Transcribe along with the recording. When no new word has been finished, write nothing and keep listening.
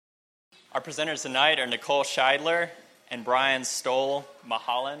Our presenters tonight are Nicole Scheidler and Brian Stoll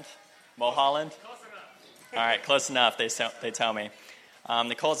Mulholland. Mulholland? All right, close enough, they tell me.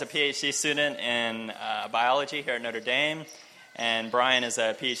 Nicole's a PhD student in biology here at Notre Dame, and Brian is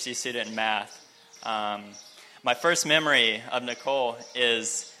a PhD student in math. My first memory of Nicole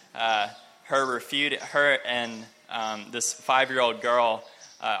is her and this 5-year-old girl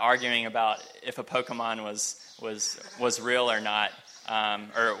arguing about if a Pokemon was real or not,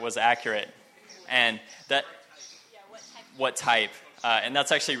 or was accurate, and that what type, and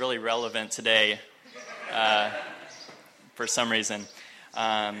that's actually really relevant today for some reason.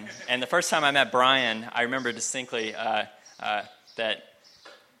 And the first time I met Brian, I remember distinctly that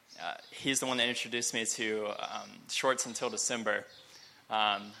he's the one that introduced me to Shorts Until December,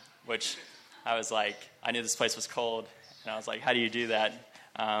 which I was like, I knew this place was cold, and I was like, how do you do that?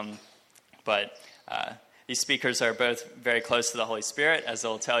 But these speakers are both very close to the Holy Spirit, as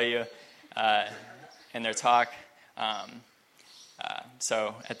they'll tell you in their talk.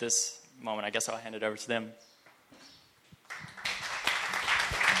 So at this moment, I guess I'll hand it over to them.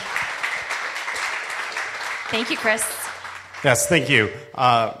 Thank you, Chris. Yes, thank you.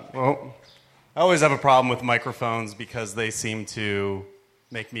 Well, I always have a problem with microphones because they seem to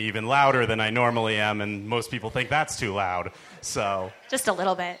make me even louder than I normally am, and most people think that's too loud. So just a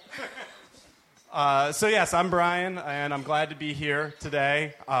little bit. So yes, I'm Brian, and I'm glad to be here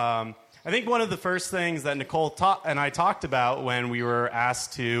today. I think one of the first things that Nicole and I talked about when we were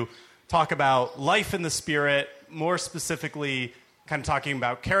asked to talk about life in the Spirit, more specifically kind of talking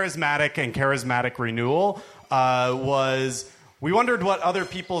about charismatic and charismatic renewal, was we wondered what other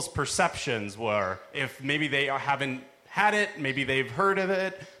people's perceptions were. If maybe they haven't had it, maybe they've heard of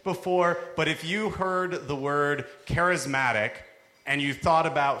it before, but if you heard the word charismatic and you thought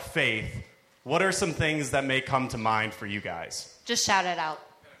about faith, what are some things that may come to mind for you guys? Just shout it out.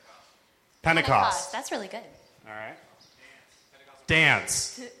 Pentecost. That's really good. All right.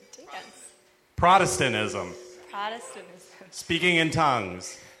 Dance. Dance. Protestantism. Protestantism. Speaking in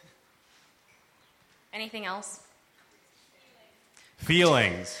tongues. Anything else?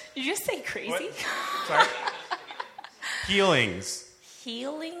 Feelings. Did you just say crazy? What? Sorry? Healings.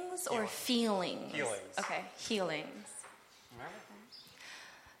 Healings or feelings? Healings. Okay, healings.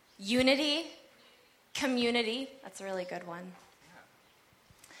 Unity, community. That's a really good one.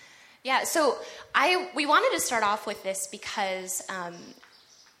 Yeah, so we wanted to start off with this because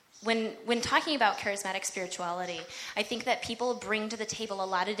when talking about charismatic spirituality, I think that people bring to the table a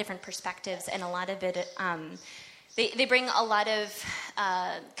lot of different perspectives, and a lot of it, they bring a lot of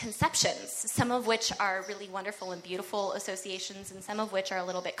conceptions, some of which are really wonderful and beautiful associations, and some of which are a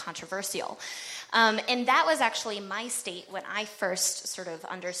little bit controversial. And that was actually my state when I first sort of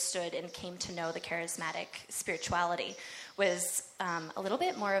understood and came to know the charismatic spirituality, was a little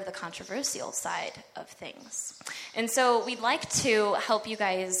bit more of the controversial side of things. And so we'd like to help you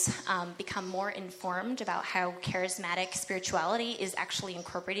guys become more informed about how charismatic spirituality is actually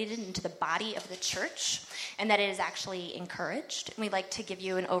incorporated into the body of the church, and that it is actually encouraged. And we'd like to give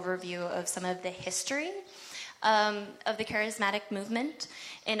you an overview of some of the history of the charismatic movement,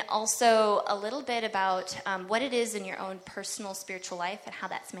 and also a little bit about what it is in your own personal spiritual life and how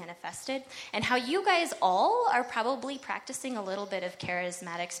that's manifested, and how you guys all are probably practicing a little bit of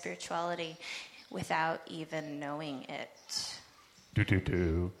charismatic spirituality without even knowing it.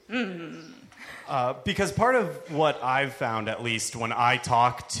 Because part of what I've found, at least when I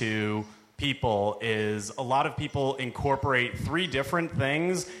talk to people, is a lot of people incorporate 3 different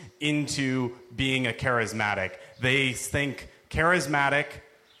things into being a charismatic. They think charismatic,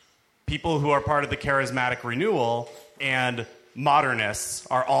 people who are part of the charismatic renewal, and modernists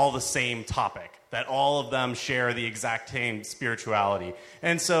are all the same topic, that all of them share the exact same spirituality.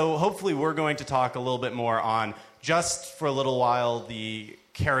 And so hopefully we're going to talk a little bit more on, just for a little while, the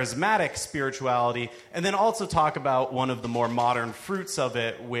charismatic spirituality, and then also talk about one of the more modern fruits of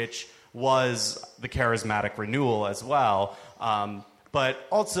it, which was the charismatic renewal as well. But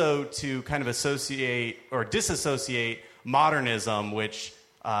also to kind of associate or disassociate modernism, which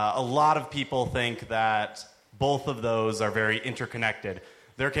a lot of people think that both of those are very interconnected.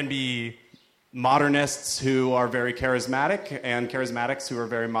 There can be modernists who are very charismatic and charismatics who are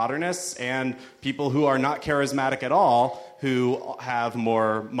very modernists, and people who are not charismatic at all who have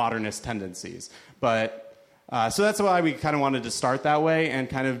more modernist tendencies. But so that's why we kind of wanted to start that way and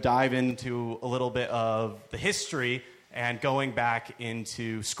kind of dive into a little bit of the history and going back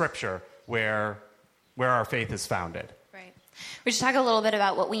into Scripture where our faith is founded. Right. We should talk a little bit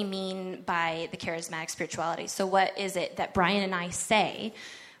about what we mean by the charismatic spirituality. So what is it that Brian and I say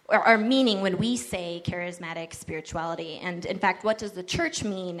our meaning when we say charismatic spirituality. And in fact, what does the church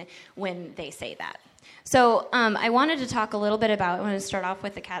mean when they say that? So I wanted to talk a little bit about, I want to start off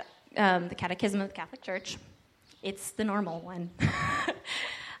with the Catechism of the Catholic Church. It's the normal one.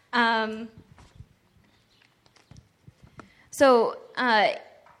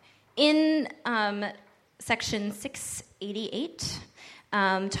 In section 688,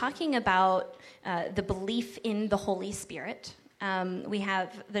 talking about the belief in the Holy Spirit, we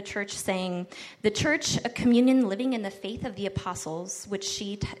have the church saying, the church, a communion living in the faith of the apostles, which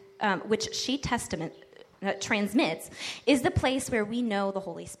she transmits, is the place where we know the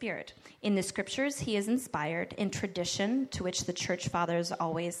Holy Spirit. In the scriptures, he is inspired. In tradition, to which the church fathers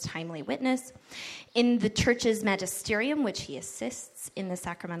always timely witness. In the church's magisterium, which he assists. In the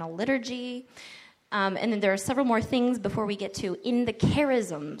sacramental liturgy. And then there are several more things before we get to in the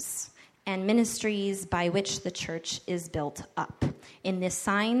charisms and ministries by which the church is built up. In the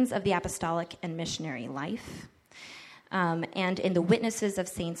signs of the apostolic and missionary life. And in the witnesses of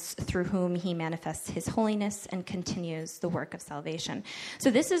saints through whom he manifests his holiness and continues the work of salvation. So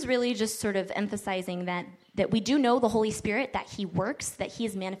this is really just sort of emphasizing that we do know the Holy Spirit, that he works, that he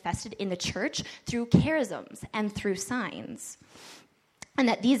is manifested in the church through charisms and through signs. And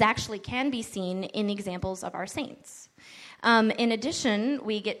that these actually can be seen in examples of our saints. In addition,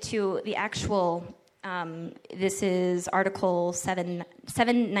 we get to the actual... this is Article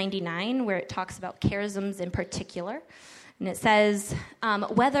 799, where it talks about charisms in particular. And it says,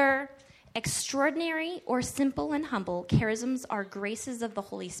 whether extraordinary or simple and humble, charisms are graces of the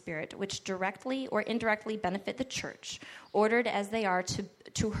Holy Spirit, which directly or indirectly benefit the church, ordered as they are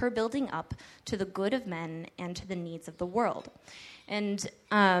to her building up, to the good of men, and to the needs of the world. And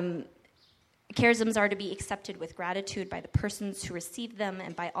charisms are to be accepted with gratitude by the persons who receive them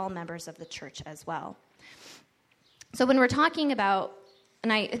and by all members of the church as well. So when we're talking about,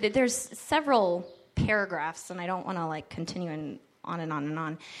 and there's several paragraphs, and I don't want to continue on and on and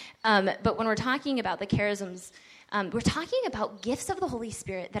on, but when we're talking about the charisms, we're talking about gifts of the Holy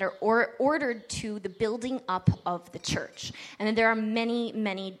Spirit that are ordered to the building up of the church. And then there are many,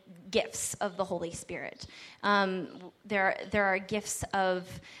 many gifts of the Holy Spirit. There are gifts of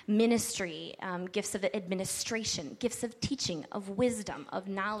ministry, gifts of administration, gifts of teaching, of wisdom, of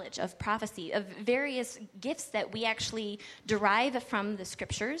knowledge, of prophecy, of various gifts that we actually derive from the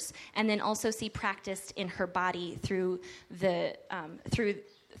scriptures and then also see practiced in her body through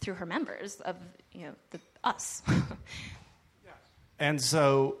her members of us. And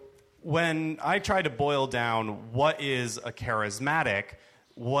so when I try to boil down what is a charismatic,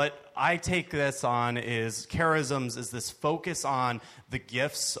 what I take this on is charisms is this focus on the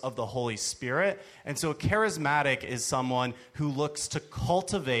gifts of the Holy Spirit. And so a charismatic is someone who looks to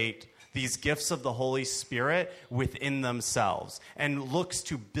cultivate these gifts of the Holy Spirit within themselves and looks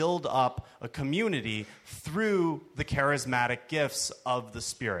to build up a community through the charismatic gifts of the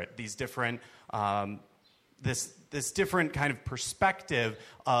Spirit. These different, this different kind of perspective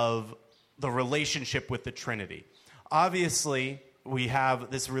of the relationship with the Trinity. Obviously, we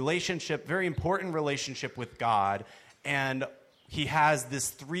have this relationship, very important relationship with God, and he has this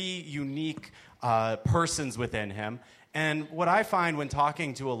three unique persons within him. And what I find when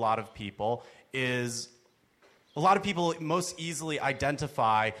talking to a lot of people is a lot of people most easily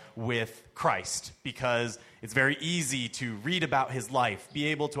identify with Christ because it's very easy to read about his life, be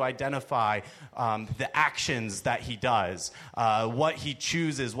able to identify the actions that he does, what he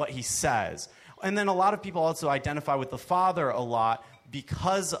chooses, what he says. And then a lot of people also identify with the Father a lot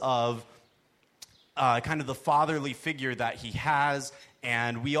because of kind of the fatherly figure that he has,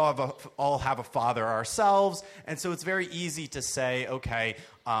 and we all have a father ourselves, and so it's very easy to say, okay,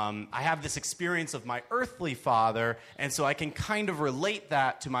 I have this experience of my earthly father, and so I can kind of relate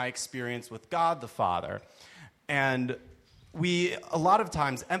that to my experience with God the Father. And we, a lot of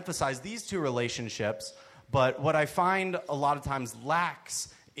times, emphasize these two relationships, but what I find a lot of times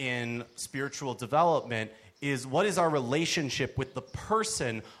lacks in spiritual development is what is our relationship with the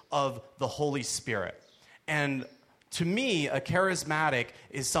person of the Holy Spirit. And to me, a charismatic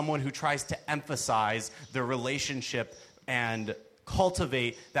is someone who tries to emphasize the relationship and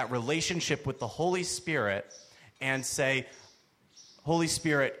cultivate that relationship with the Holy Spirit and say, Holy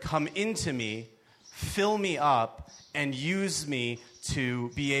Spirit, come into me, fill me up, and use me to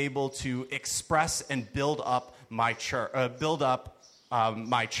be able to express and build up my church.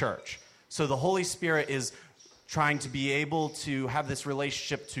 My church. So the Holy Spirit is trying to be able to have this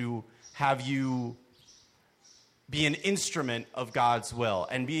relationship to have you be an instrument of God's will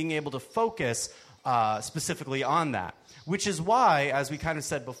and being able to focus specifically on that. Which is why, as we kind of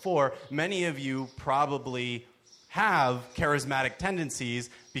said before, many of you probably have charismatic tendencies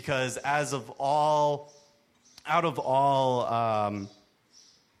because out of all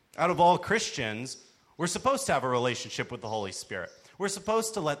Christians, we're supposed to have a relationship with the Holy Spirit. We're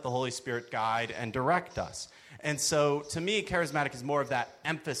supposed to let the Holy Spirit guide and direct us. And so, to me, charismatic is more of that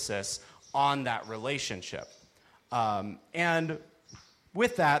emphasis on that relationship. And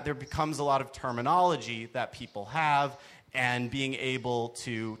with that, there becomes a lot of terminology that people have, and being able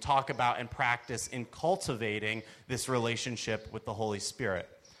to talk about and practice in cultivating this relationship with the Holy Spirit.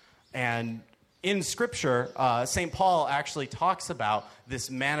 And in Scripture, St. Paul actually talks about this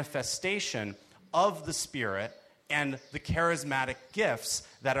manifestation of the Spirit and the charismatic gifts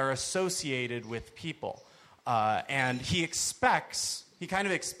that are associated with people. And he kind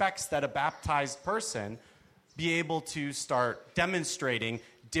of expects that a baptized person be able to start demonstrating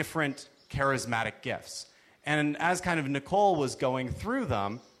different charismatic gifts. And as kind of Nicole was going through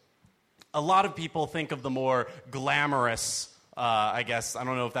them, a lot of people think of the more glamorous, I guess, I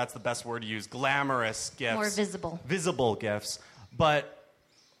don't know if that's the best word to use, glamorous gifts. More visible. Visible gifts. But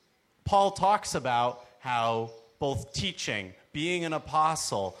Paul talks about how both teaching, being an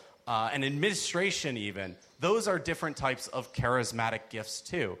apostle, and administration even, those are different types of charismatic gifts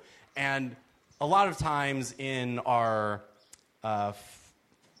too. And a lot of times in our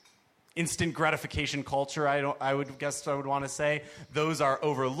instant gratification culture, I would want to say, those are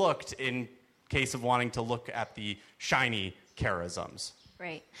overlooked in case of wanting to look at the shiny charisms.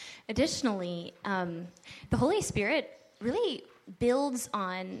 Right. Additionally, the Holy Spirit really builds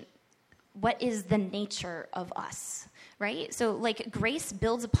on what is the nature of us, right? So, like, grace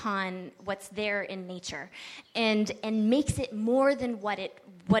builds upon what's there in nature and makes it more than what it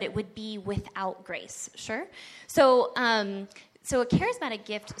would be without grace. Sure. So a charismatic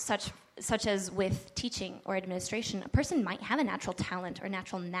gift such as with teaching or administration, a person might have a natural talent or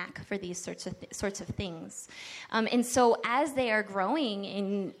natural knack for these sorts of things. And so as they are growing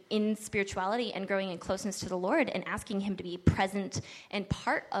in spirituality and growing in closeness to the Lord and asking him to be present and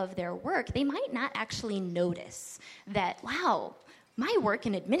part of their work, they might not actually notice that, wow, my work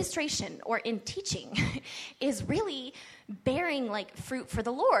in administration or in teaching is really bearing like fruit for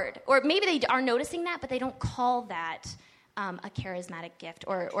the Lord. Or maybe they are noticing that, but they don't call that a charismatic gift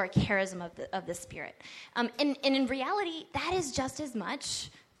or a charism of the Spirit. And in reality, that is just as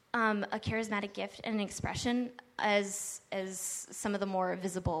much a charismatic gift and an expression as some of the more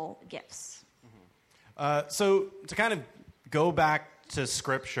visible gifts. Mm-hmm. So to kind of go back to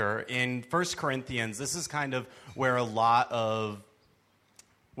Scripture, in 1 Corinthians, this is kind of where a lot of,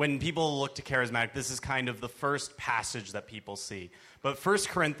 when people look to charismatic, this is kind of the first passage that people see. But 1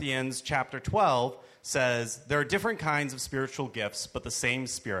 Corinthians chapter 12 says, there are different kinds of spiritual gifts, but the same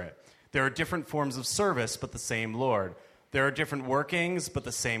Spirit. There are different forms of service, but the same Lord. There are different workings, but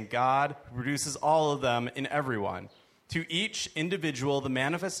the same God, who produces all of them in everyone. To each individual, the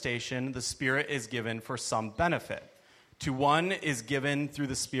manifestation, the Spirit is given for some benefit. To one is given through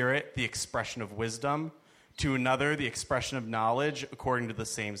the Spirit the expression of wisdom, to another the expression of knowledge according to the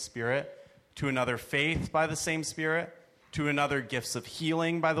same Spirit, to another faith by the same Spirit, to another gifts of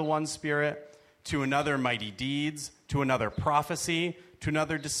healing by the one Spirit, to another mighty deeds, to another prophecy, to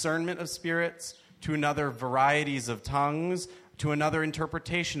another discernment of spirits, to another varieties of tongues, to another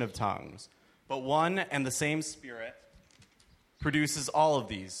interpretation of tongues. But one and the same Spirit produces all of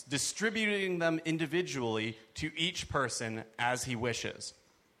these, distributing them individually to each person as he wishes.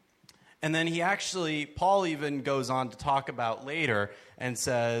 And then Paul even goes on to talk about later and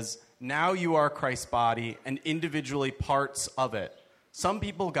says, now you are Christ's body and individually parts of it. Some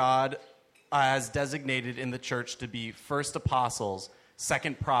people God has designated in the church to be first apostles,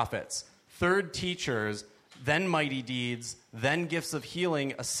 second prophets, third teachers, then mighty deeds, then gifts of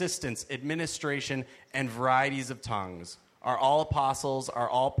healing, assistance, administration, and varieties of tongues. Are all apostles, are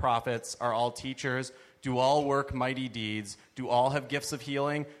all prophets, are all teachers? Do all work mighty deeds? Do all have gifts of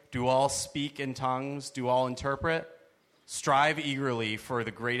healing? Do all speak in tongues? Do all interpret? Strive eagerly for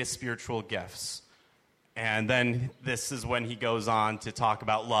the greatest spiritual gifts. And then this is when he goes on to talk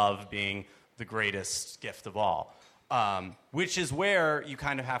about love being the greatest gift of all, which is where you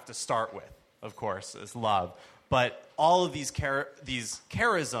kind of have to start with, of course, is love. But all of these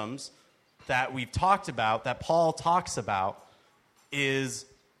charisms that we've talked about, that Paul talks about, is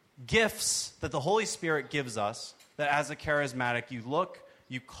gifts that the Holy Spirit gives us that as a charismatic you look,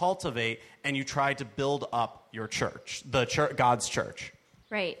 you cultivate, and you try to build up your church, God's church.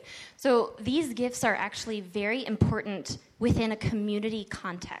 Right. So these gifts are actually very important within a community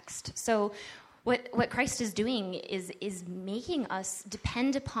context. So What Christ is doing is making us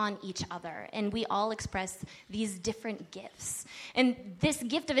depend upon each other, and we all express these different gifts. And this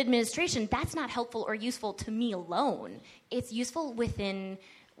gift of administration, that's not helpful or useful to me alone. It's useful within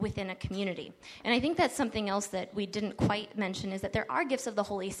a community. And I think that's something else that we didn't quite mention, is that there are gifts of the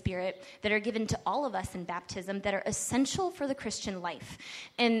Holy Spirit that are given to all of us in baptism that are essential for the Christian life.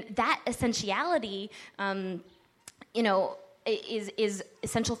 And that essentiality, is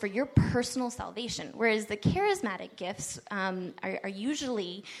essential for your personal salvation, whereas the charismatic gifts are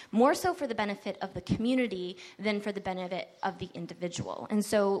usually more so for the benefit of the community than for the benefit of the individual. And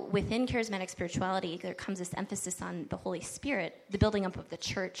so within charismatic spirituality, there comes this emphasis on the Holy Spirit, the building up of the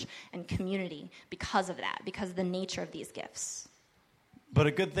church and community because of that, because of the nature of these gifts. But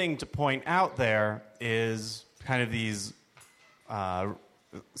a good thing to point out there is kind of these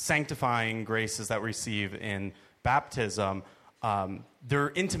sanctifying graces that we receive in baptism.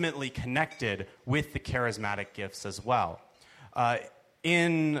 They're intimately connected with the charismatic gifts as well.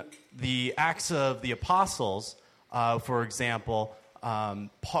 In the Acts of the Apostles, for example,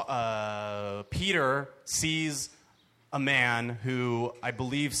 Peter sees a man who I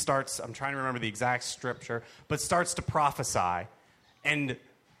believe starts, I'm trying to remember the exact scripture, but starts to prophesy. And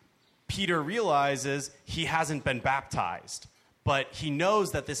Peter realizes he hasn't been baptized, but he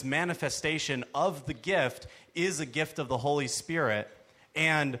knows that this manifestation of the gift is a gift of the Holy Spirit,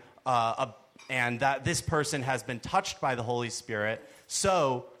 and that this person has been touched by the Holy Spirit,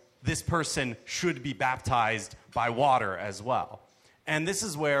 so this person should be baptized by water as well. And this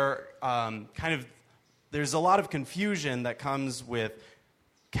is where there's a lot of confusion that comes with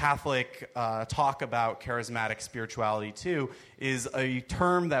Catholic talk about charismatic spirituality too, is a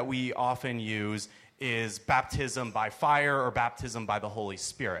term that we often use is baptism by fire or baptism by the Holy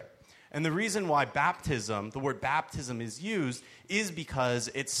Spirit. And the reason why the word baptism is used is because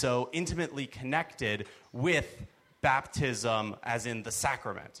it's so intimately connected with baptism as in the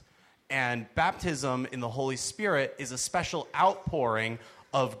sacrament. And baptism in the Holy Spirit is a special outpouring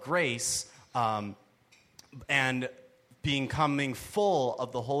of grace and becoming full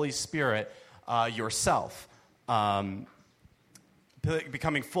of the Holy Spirit yourself.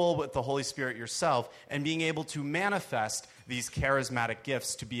 Becoming full with the Holy Spirit yourself and being able to manifest these charismatic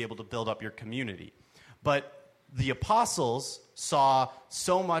gifts to be able to build up your community. But the apostles saw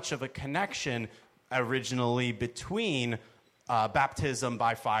so much of a connection originally between baptism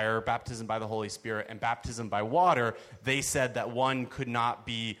by fire, baptism by the Holy Spirit, and baptism by water. They said that one could not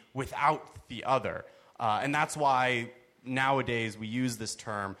be without the other. And that's why nowadays we use this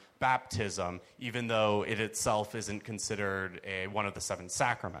term baptism, even though it itself isn't considered one of the 7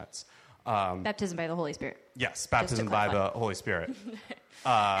 sacraments. Baptism by the Holy Spirit. Yes, baptism by the Holy Spirit.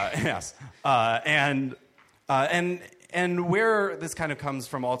 Yes. And where this kind of comes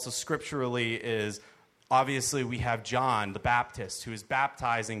from also scripturally is, obviously we have John the Baptist who is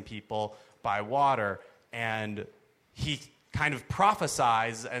baptizing people by water, and he kind of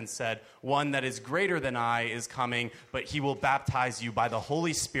prophesies and said, one that is greater than I is coming, but he will baptize you by the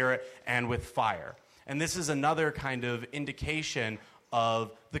Holy Spirit and with fire. And this is another kind of indication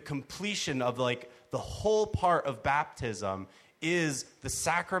of the completion of the whole part of baptism is the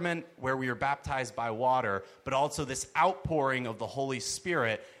sacrament where we are baptized by water, but also this outpouring of the Holy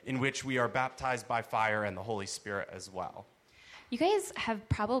Spirit in which we are baptized by fire and the Holy Spirit as well. You guys have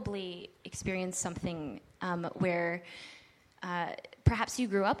probably experienced something where perhaps you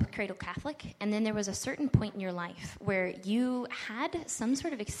grew up cradle Catholic, and then there was a certain point in your life where you had some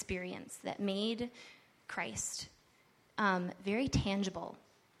sort of experience that made Christ very tangible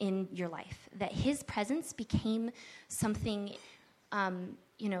in your life, that his presence became something,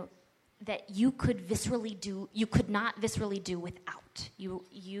 that you could not viscerally do without.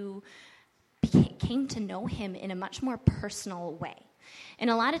 You came to know him in a much more personal way. And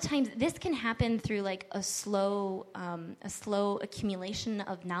a lot of times this can happen through a slow accumulation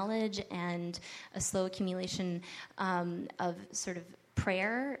of knowledge and a slow accumulation of sort of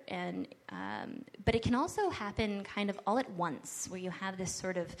prayer, but it can also happen kind of all at once, where you have this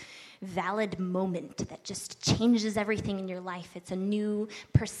sort of valid moment that just changes everything in your life. It's a new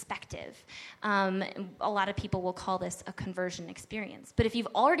perspective. A lot of people will call this a conversion experience. But if you've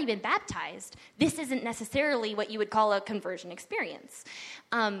already been baptized, this isn't necessarily what you would call a conversion experience.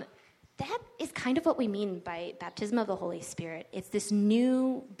 That is kind of what we mean by baptism of the Holy Spirit. It's this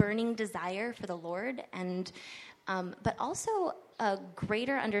new burning desire for the Lord, but also a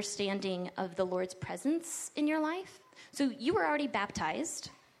greater understanding of the Lord's presence in your life. So you were already baptized,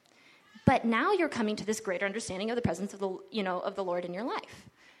 but now you're coming to this greater understanding of the presence of the Lord in your life.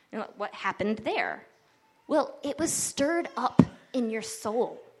 What happened there? Well, it was stirred up in your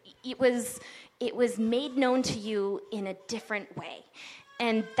soul. It was it was made known to you in a different way.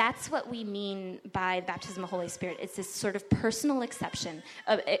 And that's what we mean by baptism of the Holy Spirit. It's this sort of personal acceptance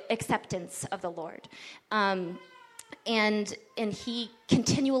of the Lord. And he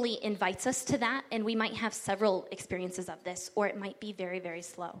continually invites us to that, and we might have several experiences of this, or it might be very, very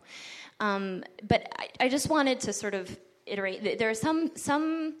slow. But I just wanted to sort of iterate. There are some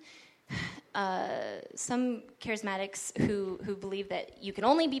charismatics who believe that you can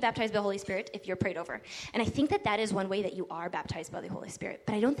only be baptized by the Holy Spirit if you're prayed over. And I think that is one way that you are baptized by the Holy Spirit.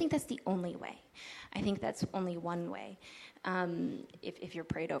 But I don't think that's the only way. I think that's only one way if you're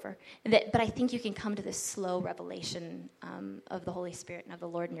prayed over. But I think you can come to this slow revelation of the Holy Spirit and of the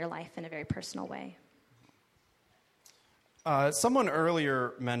Lord in your life in a very personal way. Someone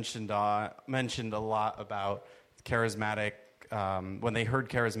earlier mentioned a lot about charismatic. When they heard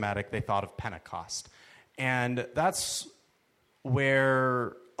charismatic, they thought of Pentecost. And that's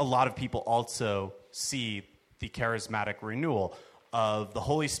where a lot of people also see the charismatic renewal of the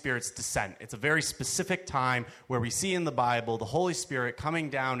Holy Spirit's descent. It's a very specific time where we see in the Bible the Holy Spirit coming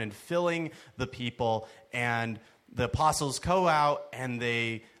down and filling the people, and the apostles go out and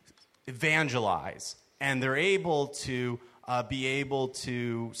they evangelize, and they're able to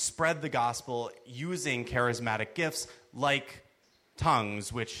spread the gospel using charismatic gifts like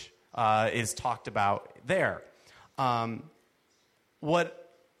tongues, which is talked about there. I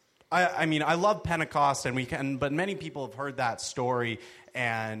love Pentecost, but many people have heard that story,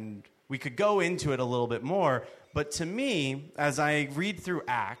 and we could go into it a little bit more. But to me, as I read through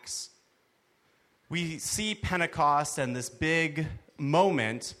Acts, we see Pentecost and this big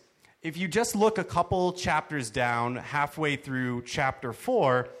moment. If you just look a couple chapters down, halfway through chapter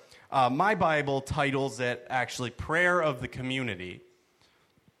 4, my Bible titles it actually Prayer of the Community.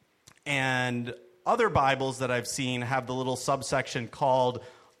 And other Bibles that I've seen have the little subsection called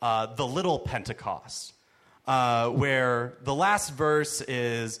the Little Pentecost, where the last verse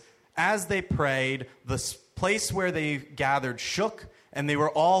is, as they prayed, the place where they gathered shook, and they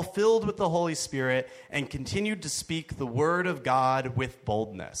were all filled with the Holy Spirit and continued to speak the word of God with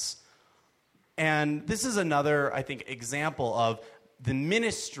boldness. And this is another, I think, example of the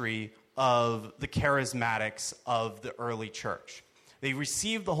ministry of the charismatics of the early church. They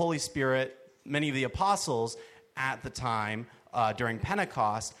received the Holy Spirit, many of the apostles at the time during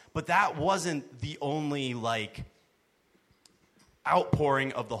Pentecost, but that wasn't the only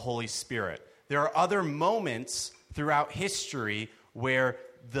outpouring of the Holy Spirit. There are other moments throughout history where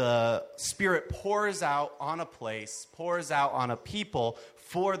the Spirit pours out on a place, pours out on a people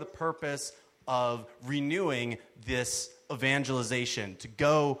for the purpose of renewing this evangelization, to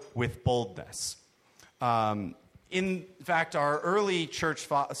go with boldness. In fact, our early church,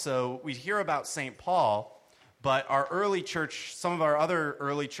 so we hear about St. Paul, but our early church, some of our other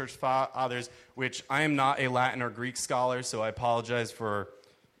early church fathers, which I am not a Latin or Greek scholar, so I apologize for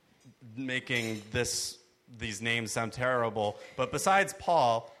making these names sound terrible. But besides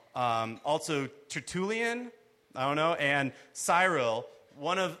Paul, also Tertullian, and Cyril,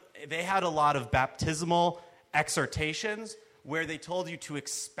 they had a lot of baptismal exhortations where they told you to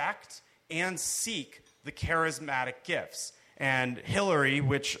expect and seek the charismatic gifts. And Hillary,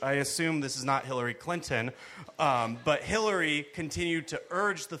 which I assume this is not Hillary Clinton, but Hillary continued to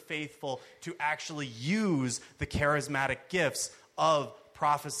urge the faithful to actually use the charismatic gifts of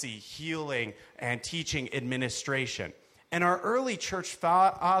prophecy, healing, and teaching administration. And our early church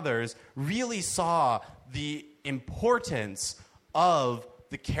fathers really saw the importance of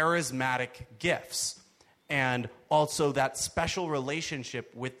the charismatic gifts and also that special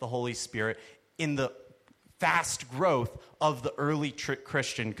relationship with the Holy Spirit in the fast growth of the early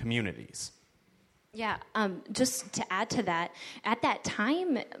Christian communities. Yeah, just to add to that, at that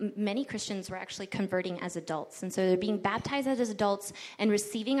time, many Christians were actually converting as adults. And so they're being baptized as adults and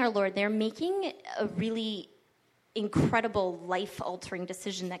receiving our Lord. They're making a really incredible life-altering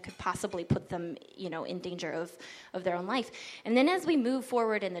decision that could possibly put them, in danger of their own life. And then as we move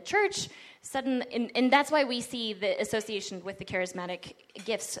forward in the church, and that's why we see the association with the charismatic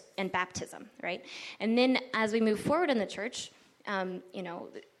gifts and baptism, right? And then as we move forward in the church,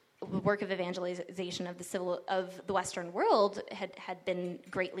 the work of evangelization of the Western world had been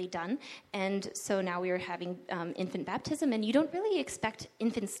greatly done, and so now we are having infant baptism, and you don't really expect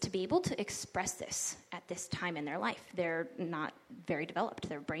infants to be able to express this at this time in their life. They're not very developed;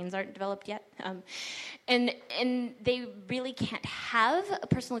 their brains aren't developed yet, and they really can't have a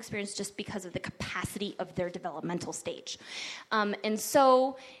personal experience just because of the capacity of their developmental stage, and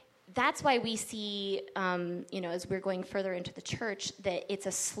so that's why we see, as we're going further into the church, that it's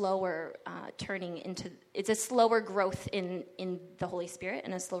a slower it's a slower growth in the Holy Spirit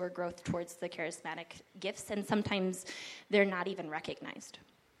and a slower growth towards the charismatic gifts, and sometimes they're not even recognized.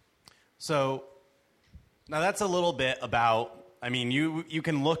 So now that's a little bit about, you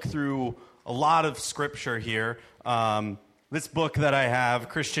can look through a lot of scripture here. This book that I have,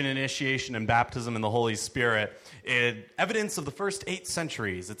 Christian Initiation and Baptism in the Holy Spirit, evidence of the first 8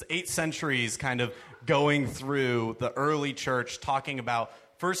 centuries. It's 8 centuries kind of going through the early church, talking about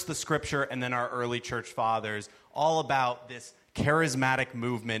first the scripture and then our early church fathers, all about this charismatic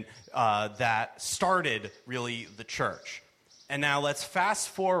movement that started really the church. And now let's fast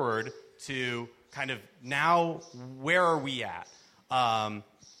forward to kind of now, where are we at?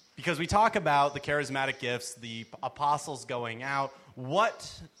 Because we talk about the charismatic gifts, the apostles going out.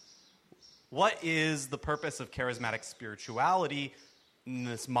 What is the purpose of charismatic spirituality in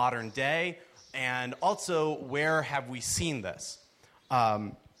this modern day? And also, where have we seen this?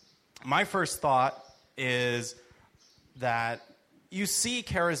 My first thought is that you see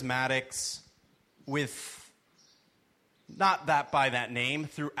charismatics with, not that by that name,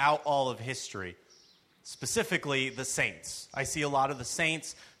 throughout all of history. Specifically, the saints. I see a lot of the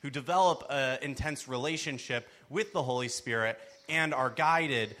saints who develop an intense relationship with the Holy Spirit and are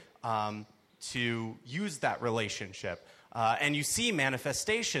guided to use that relationship. And you see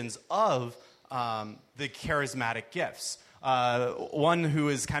manifestations of the charismatic gifts. One who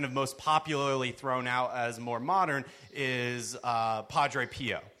is kind of most popularly thrown out as more modern is Padre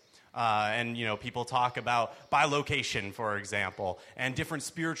Pio. And, people talk about bilocation, for example, and different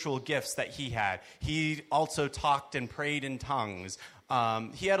spiritual gifts that he had. He also talked and prayed in tongues.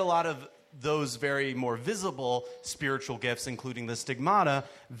 He had a lot of those very more visible spiritual gifts, including the stigmata,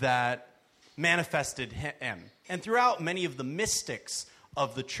 that manifested him. And throughout many of the mystics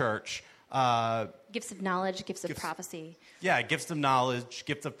of the church, gifts of knowledge, gifts of prophecy. Yeah, gifts of knowledge,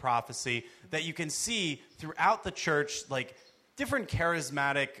 gifts of prophecy, that you can see throughout the church, like different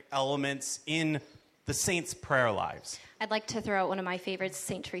charismatic elements in the saints' prayer lives. I'd like to throw out one of my favorites,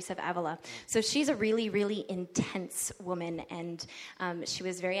 St. Teresa of Avila. So she's a really, really intense woman, and she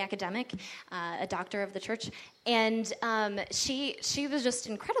was very academic, a doctor of the church, and she was just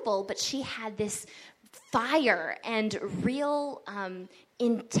incredible, but she had this fire and real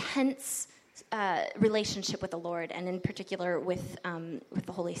intense relationship with the Lord, and in particular with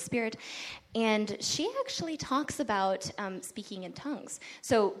the Holy Spirit. And she actually talks about speaking in tongues.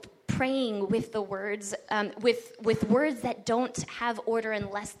 So praying with the words, with words that don't have order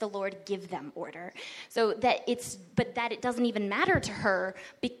unless the Lord give them order. So that it doesn't even matter to her,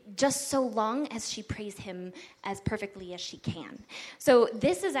 just so long as she prays Him as perfectly as she can. So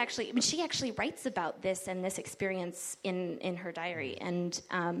this is actually, she actually writes about this and this experience in her diary, and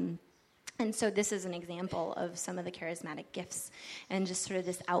so this is an example of some of the charismatic gifts and just sort of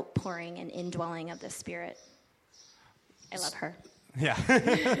this outpouring and indwelling of the Spirit. I love her. Yeah.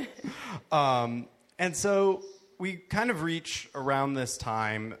 And so we kind of reach around this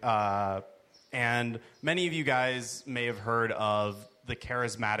time, and many of you guys may have heard of the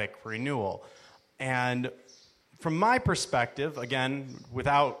charismatic renewal. And from my perspective, again,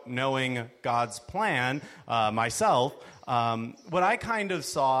 without knowing God's plan myself, what I kind of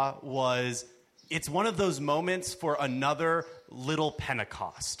saw was it's one of those moments for another little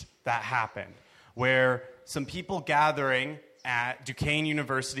Pentecost that happened, where some people gathering at Duquesne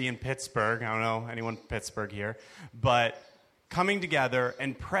University in Pittsburgh, I don't know anyone from Pittsburgh here, but coming together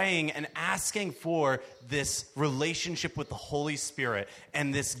and praying and asking for this relationship with the Holy Spirit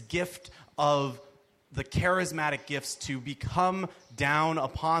and this gift of the charismatic gifts to become down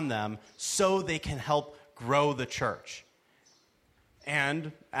upon them so they can help grow the church.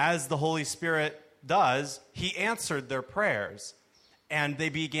 And as the Holy Spirit does, He answered their prayers, and they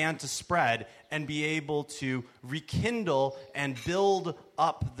began to spread and be able to rekindle and build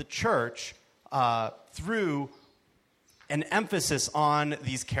up the church through an emphasis on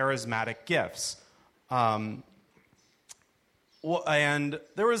these charismatic gifts. And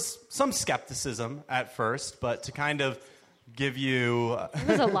there was some skepticism at first, but to kind of give you...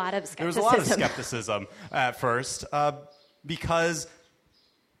 There was a lot of skepticism. There was a lot of skepticism at first, because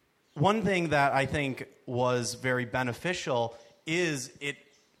one thing that I think was very beneficial is it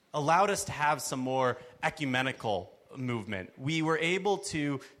allowed us to have some more ecumenical movement. We were able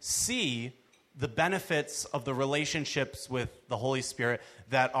to see the benefits of the relationships with the Holy Spirit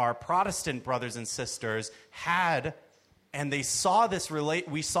that our Protestant brothers and sisters had, and they saw this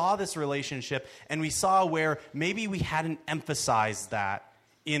we saw this relationship, and we saw where maybe we hadn't emphasized that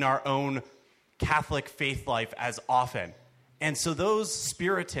in our own Catholic faith life as often. And so those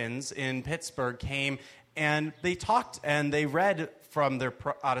Puritans in Pittsburgh came and they talked and they read from their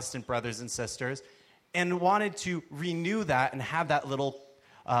Protestant brothers and sisters and wanted to renew that and have that little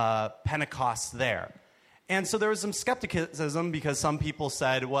Pentecost there. And so there was some skepticism because some people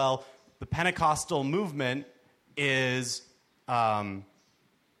said, well, the Pentecostal movement is, the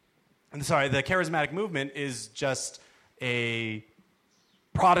charismatic movement is just a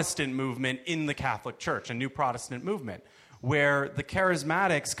Protestant movement in the Catholic Church, a new Protestant movement, where the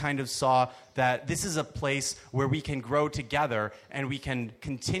charismatics kind of saw that this is a place where we can grow together and we can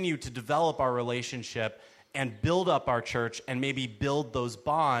continue to develop our relationship and build up our church and maybe build those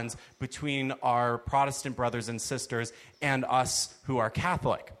bonds between our Protestant brothers and sisters and us who are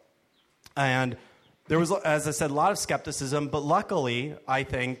Catholic. And there was, as I said, a lot of skepticism, but luckily, I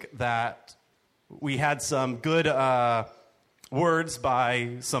think that we had some good words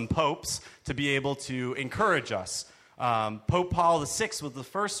by some popes to be able to encourage us. Pope Paul VI was the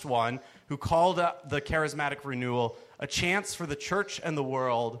first one who called the charismatic renewal a chance for the church and the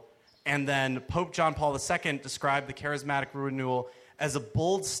world. And then Pope John Paul II described the charismatic renewal as a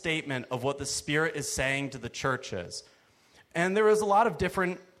bold statement of what the Spirit is saying to the churches. And there was a lot of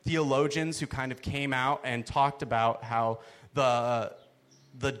different theologians who kind of came out and talked about how the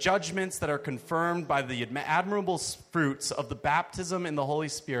judgments that are confirmed by the admirable fruits of the baptism in the Holy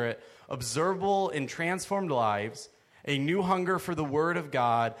Spirit, observable in transformed lives, a new hunger for the Word of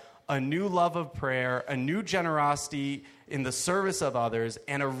God, a new love of prayer, a new generosity in the service of others,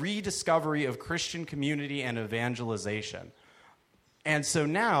 and a rediscovery of Christian community and evangelization. And so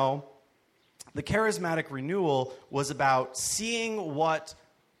now, the charismatic renewal was about seeing what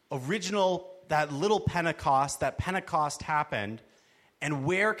that little Pentecost, that Pentecost happened, and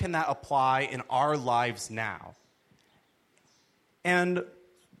where can that apply in our lives now? And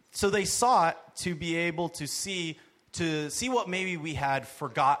so they sought to be able to see what maybe we had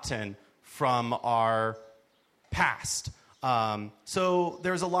forgotten from our past. So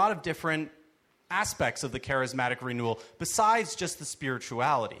there's a lot of different aspects of the charismatic renewal besides just the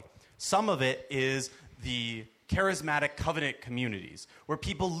spirituality. Some of it is the charismatic covenant communities, where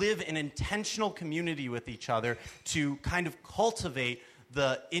people live in intentional community with each other to kind of cultivate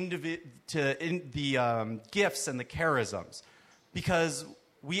the gifts and the charisms. Because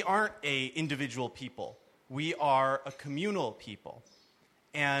we aren't an individual people. We are a communal people.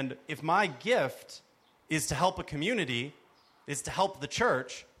 And if my gift is to help a community, is to help the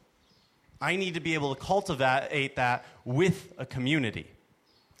church, I need to be able to cultivate that with a community.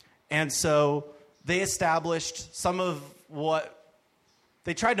 And so they established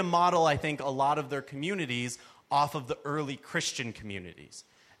they tried to model, I think, a lot of their communities off of the early Christian communities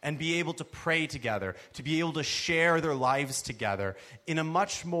and be able to pray together, to be able to share their lives together in a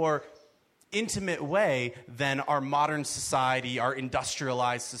much more intimate way than our modern society, our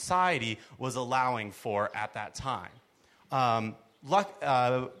industrialized society, was allowing for at that time. I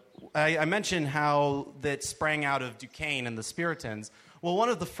mentioned how that sprang out of Duquesne and the Puritans. Well, one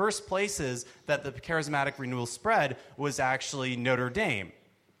of the first places that the charismatic renewal spread was actually Notre Dame.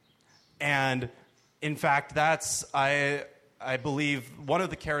 And in fact, I believe one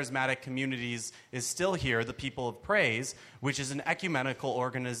of the charismatic communities is still here, the People of Praise, which is an ecumenical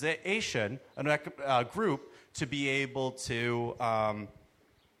organization, a group to be able to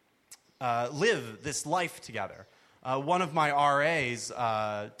live this life together. One of my RAs,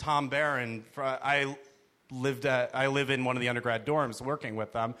 Tom Barron, I live in one of the undergrad dorms working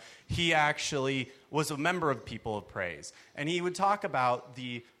with them. He actually was a member of People of Praise. And he would talk about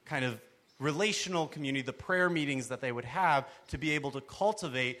the kind of relational community, the prayer meetings that they would have to be able to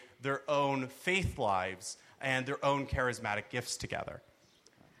cultivate their own faith lives and their own charismatic gifts together.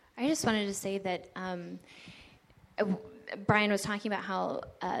 I just wanted to say that Brian was talking about how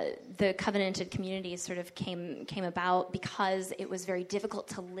the covenanted communities sort of came about because it was very difficult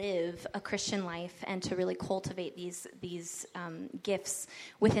to live a Christian life and to really cultivate these gifts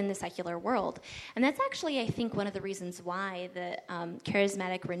within the secular world. And that's actually, I think, one of the reasons why the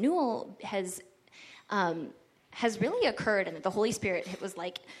charismatic renewal has really occurred, and that the Holy Spirit was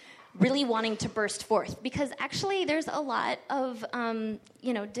like really wanting to burst forth, because actually there's a lot of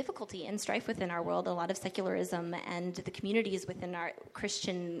difficulty and strife within our world, a lot of secularism, and the communities within our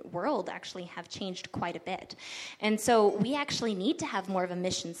Christian world actually have changed quite a bit. And so we actually need to have more of a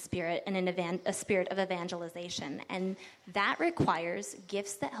mission spirit and a spirit of evangelization, and that requires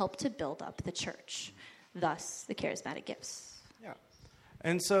gifts that help to build up the church, thus the charismatic gifts. Yeah.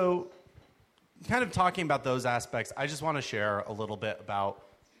 And so kind of talking about those aspects, I just want to share a little bit about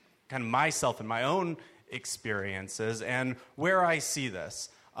kind of myself and my own experiences and where I see this.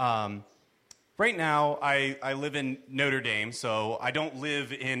 right now, I live in Notre Dame, so I don't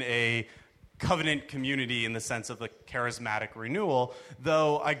live in a covenant community in the sense of the charismatic renewal,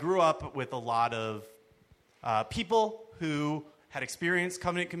 though I grew up with a lot of people who had experienced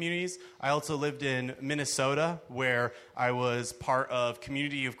covenant communities. I also lived in Minnesota, where I was part of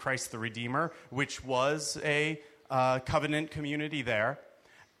Community of Christ the Redeemer, which was a covenant community there.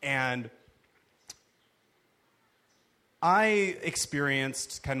 And I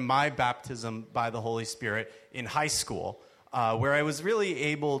experienced kind of my baptism by the Holy Spirit in high school, where I was really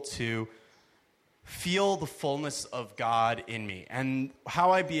able to feel the fullness of God in me. And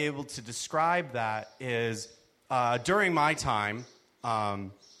how I'd be able to describe that is during my time, I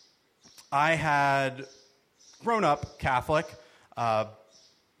had grown up Catholic,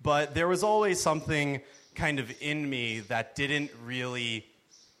 but there was always something kind of in me that didn't really...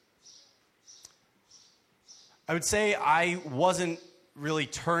 I would say I wasn't really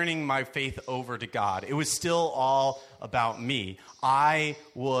turning my faith over to God. It was still all about me. I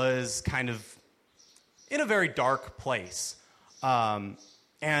was kind of in a very dark place.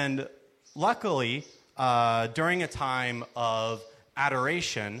 And luckily, during a time of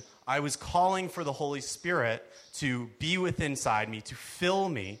adoration, I was calling for the Holy Spirit to be within inside me, to fill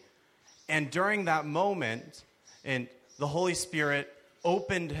me. And during that moment, and the Holy Spirit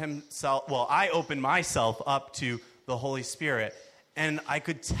opened himself, well, I opened myself up to the Holy Spirit, and I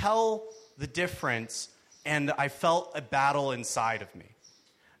could tell the difference, and I felt a battle inside of me.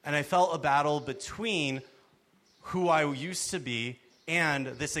 And I felt a battle between who I used to be and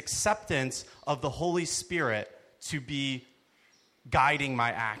this acceptance of the Holy Spirit to be guiding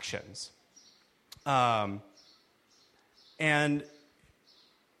my actions. And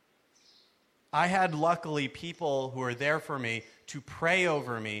I had, luckily, people who were there for me to pray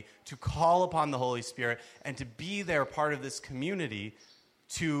over me, to call upon the Holy Spirit, and to be there part of this community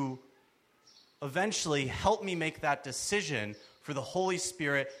to eventually help me make that decision for the Holy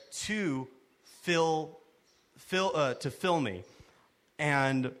Spirit to fill me.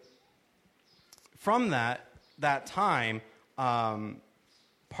 And from that time,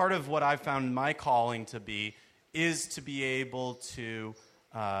 part of what I've found my calling to be is to be able to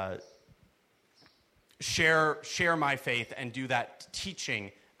share my faith and do that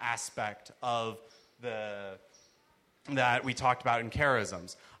teaching aspect of that we talked about in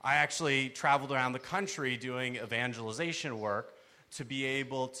charisms. I actually traveled around the country doing evangelization work to be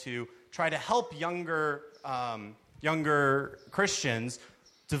able to try to help younger Christians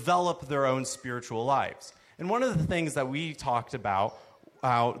develop their own spiritual lives. And one of the things that we talked about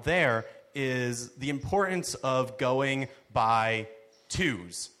out there is the importance of going by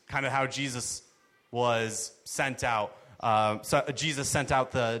twos, kind of how Jesus was sent out. So Jesus sent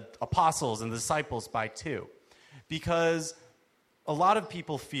out the apostles and the disciples by two. Because a lot of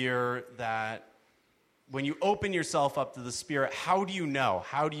people fear that when you open yourself up to the Spirit, how do you know?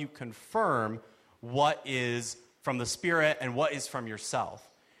 How do you confirm what is from the Spirit and what is from yourself?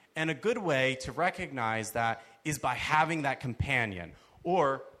 And a good way to recognize that is by having that companion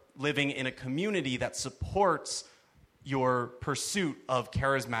or living in a community that supports your pursuit of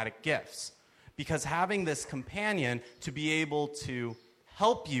charismatic gifts. Because having this companion to be able to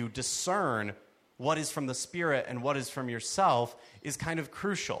help you discern what is from the Spirit and what is from yourself is kind of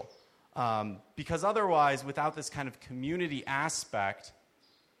crucial. Because otherwise, without this kind of community aspect,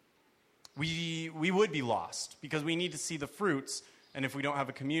 we would be lost. Because we need to see the fruits, and if we don't have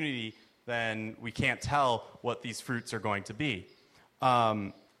a community, then we can't tell what these fruits are going to be.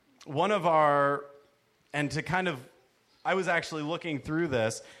 I was actually looking through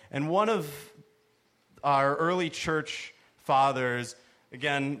this, and one of our early church fathers,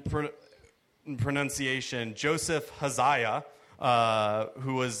 again, pronunciation, Joseph Haziah,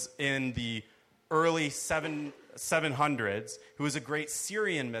 who was in the early 700s, who was a great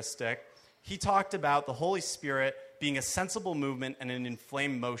Syrian mystic, he talked about the Holy Spirit being a sensible movement and an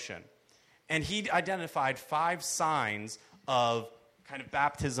inflamed motion. And he identified 5 signs of kind of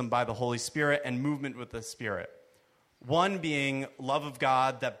baptism by the Holy Spirit and movement with the Spirit. One being love of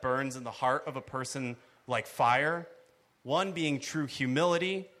God that burns in the heart of a person like fire. One being true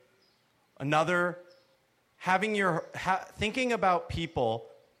humility. Another, thinking about people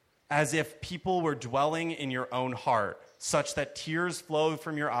as if people were dwelling in your own heart, such that tears flow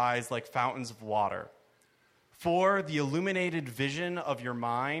from your eyes like fountains of water. 4, the illuminated vision of your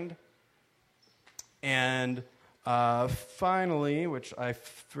mind. And finally, which I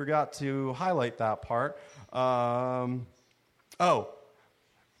forgot to highlight that part. And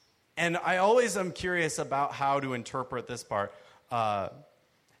I always am curious about how to interpret this part. A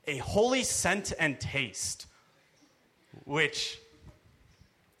holy scent and taste, which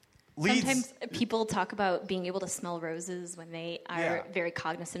leads. Sometimes people talk about being able to smell roses when they are Yeah. very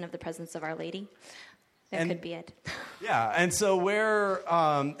cognizant of the presence of Our Lady. That And- could be it. Yeah, and so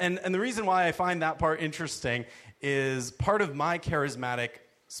and the reason why I find that part interesting is part of my charismatic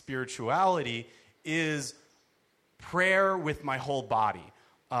spirituality is prayer with my whole body.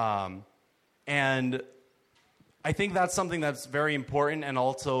 And I think that's something that's very important, and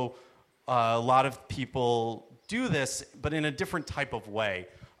also a lot of people do this, but in a different type of way.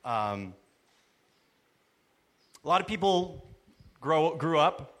 A lot of people grew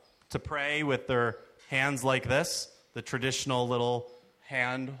up to pray with their hands like this, the traditional little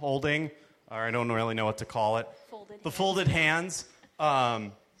hand holding, or I don't really know what to call it. Folded hands,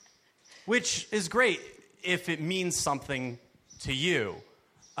 which is great if it means something to you.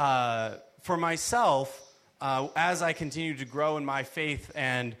 For myself, as I continue to grow in my faith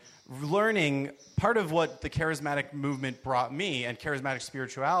and learning, part of what the charismatic movement brought me and charismatic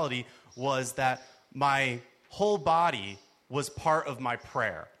spirituality was that my whole body was part of my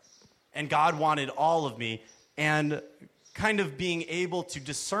prayer. And God wanted all of me, and kind of being able to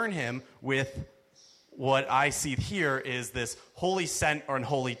discern him with what I see here is this holy scent or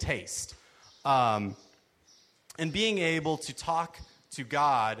unholy taste. And being able to talk to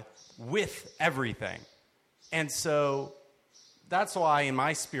God with everything. And so that's why in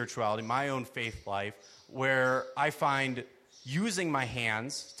my spirituality, my own faith life, where I find using my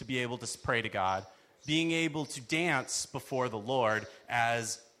hands to be able to pray to God, being able to dance before the Lord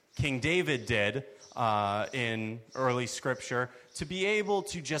as King David did in early scripture, to be able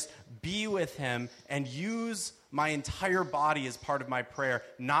to just be with him and use my entire body as part of my prayer,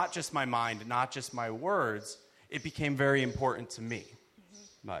 not just my mind, not just my words, it became very important to me.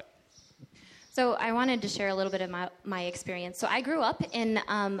 But So I wanted to share a little bit of my experience. So I grew up in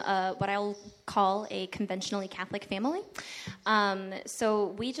what I'll call a conventionally Catholic family.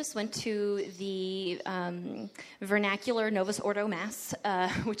 So we just went to the vernacular Novus Ordo Mass,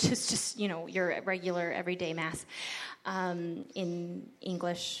 which is just, your regular everyday Mass in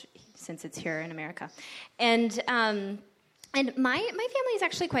English, since it's here in America. And my family is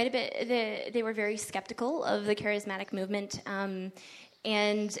actually quite a bit, they were very skeptical of the charismatic movement. And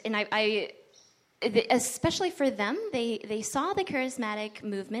I especially for them, they saw the charismatic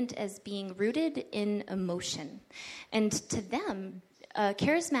movement as being rooted in emotion. And to them,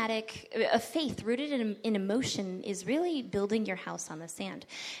 a faith rooted in emotion is really building your house on the sand.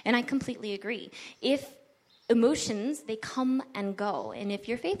 And I completely agree. If emotions, they come and go. And if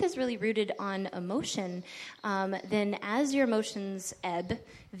your faith is really rooted on emotion, then as your emotions ebb,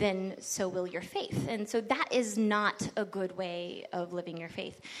 then so will your faith. And so that is not a good way of living your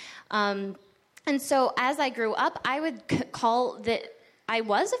faith. And so as I grew up, I would call that I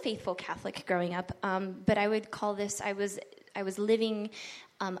was a faithful Catholic growing up, but I would call this, I was living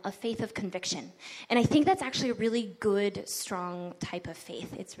a faith of conviction. And I think that's actually a really good, strong type of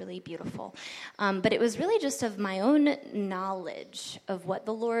faith. It's really beautiful. But it was really just of my own knowledge of what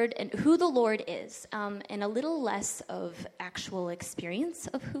the Lord and who the Lord is, and a little less of actual experience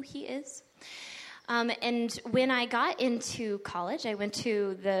of who he is. And when I got into college, I went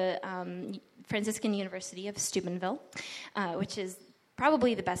to the Franciscan University of Steubenville, which is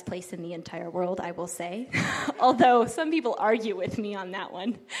probably the best place in the entire world, I will say, although some people argue with me on that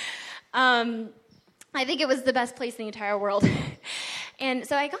one. I think it was the best place in the entire world. And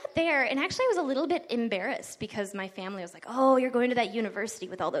so I got there, and actually I was a little bit embarrassed because my family was like, oh, you're going to that university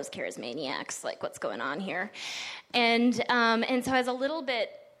with all those charismaniacs, like what's going on here? And so I was a little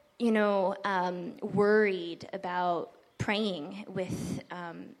bit, worried about praying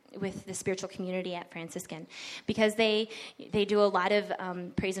with the spiritual community at Franciscan, because they do a lot of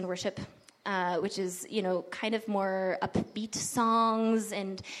praise and worship, which is kind of more upbeat songs,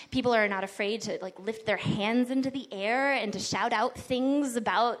 and people are not afraid to lift their hands into the air and to shout out things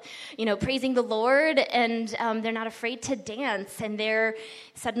about praising the Lord, and they're not afraid to dance, and they're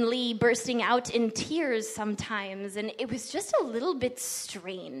suddenly bursting out in tears sometimes, and it was just a little bit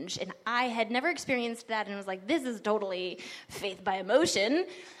strange, and I had never experienced that, and was like, this is totally faith by emotion.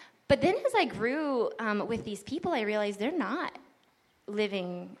 But then as I grew with these people, I realized they're not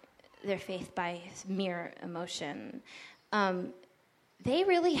living their faith by mere emotion. They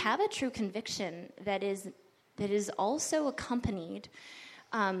really have a true conviction that is also accompanied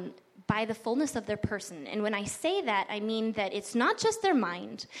by the fullness of their person. And when I say that, I mean that it's not just their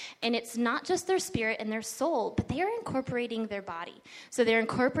mind, and it's not just their spirit and their soul, but they are incorporating their body. So they're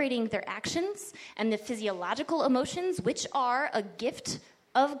incorporating their actions and the physiological emotions, which are a gift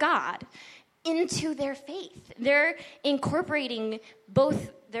of God, into their faith. They're incorporating both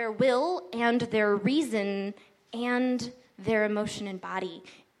their will and their reason and their emotion and body.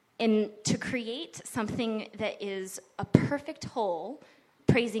 and to create something that is a perfect whole,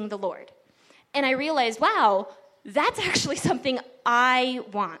 praising the Lord. And I realized, wow, that's actually something I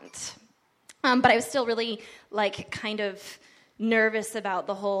want. But I was still really, kind of nervous about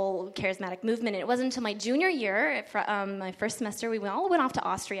the whole charismatic movement. And it wasn't until my junior year, my first semester, we all went off to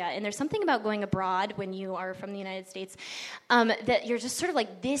Austria. And there's something about going abroad when you are from the United States that you're just sort of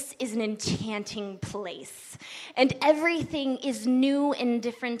like, this is an enchanting place. And everything is new and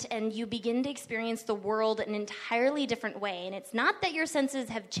different, and you begin to experience the world in an entirely different way. And it's not that your senses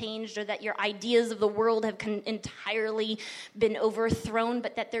have changed or that your ideas of the world have entirely been overthrown,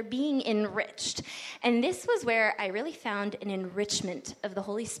 but that they're being enriched. And this was where I really found an enrichment of the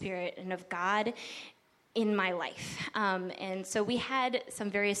Holy Spirit and of God in my life. And so we had some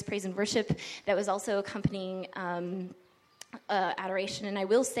various praise and worship that was also accompanying adoration. And I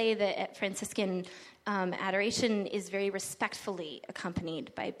will say that at Franciscan, adoration is very respectfully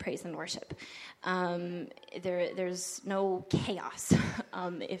accompanied by praise and worship. There's no chaos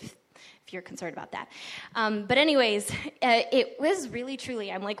if you're concerned about that. But anyways, it was really,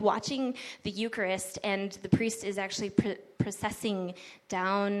 truly, I'm like watching the Eucharist, and the priest is actually processing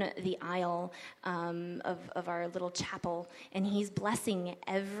down the aisle of our little chapel, and he's blessing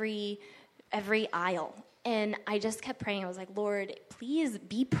every aisle. And I just kept praying. I was like, Lord, please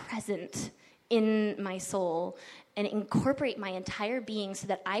be present in my soul and incorporate my entire being so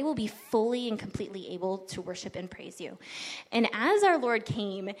that I will be fully and completely able to worship and praise you. And as our Lord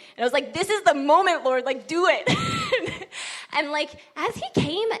came, and I was like, this is the moment, Lord, do it. And as he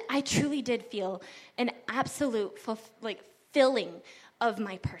came, I truly did feel an absolute filling of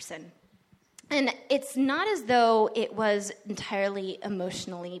my person. And it's not as though it was entirely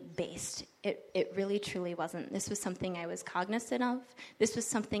emotionally based. It really, truly wasn't. This was something I was cognizant of. This was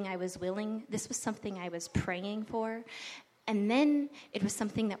something I was willing. This was something I was praying for. And then it was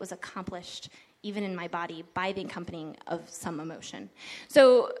something that was accomplished, even in my body, by the accompanying of some emotion.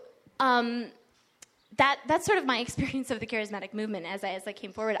 So that's sort of my experience of the charismatic movement as I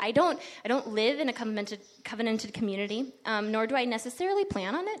came forward. I don't live in a covenanted community, nor do I necessarily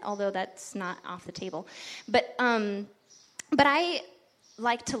plan on it, although that's not off the table. But I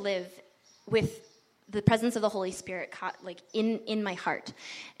like to live with the presence of the Holy Spirit in my heart,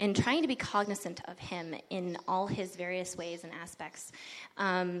 and trying to be cognizant of him in all his various ways and aspects.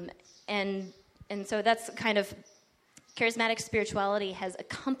 And so that's kind of, charismatic spirituality has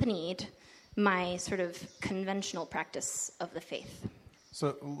accompanied my sort of conventional practice of the faith.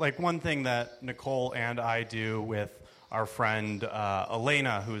 So, one thing that Nicole and I do with our friend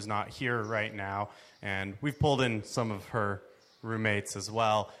Elena, who's not here right now, and we've pulled in some of her roommates as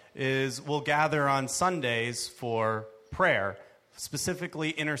well, is we'll gather on Sundays for prayer,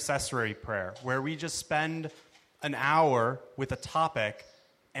 specifically intercessory prayer, where we just spend an hour with a topic,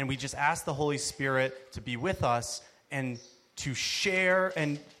 and we just ask the Holy Spirit to be with us and to share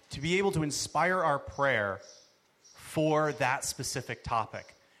and to be able to inspire our prayer for that specific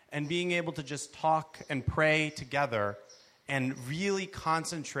topic. And being able to just talk and pray together and really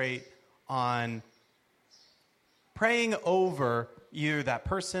concentrate on praying over either that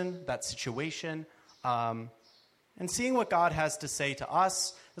person, that situation, and seeing what God has to say to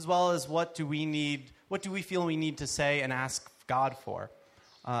us, as well as what do we feel we need to say and ask God for.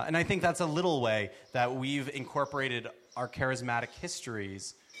 And I think that's a little way that we've incorporated our charismatic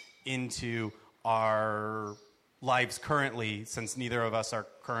histories into our lives currently, since neither of us are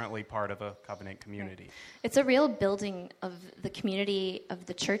currently part of a covenant community. It's a real building of the community of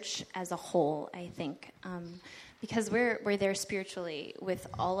the church as a whole, I think, because we're there spiritually with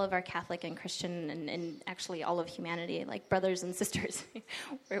all of our Catholic and Christian and actually all of humanity, like brothers and sisters.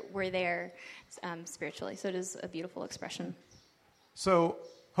 we're there spiritually, so it is a beautiful expression. So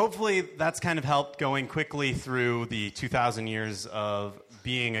hopefully that's kind of helped going quickly through the 2,000 years of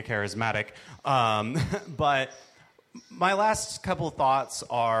being a charismatic. But my last couple of thoughts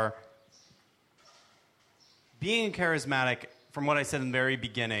are, being a charismatic, from what I said in the very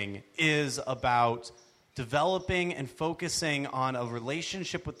beginning, is about developing and focusing on a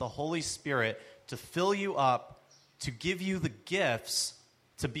relationship with the Holy Spirit to fill you up, to give you the gifts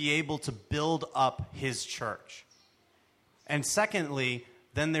to be able to build up his church. And secondly,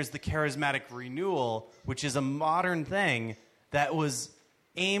 then there's the charismatic renewal, which is a modern thing that was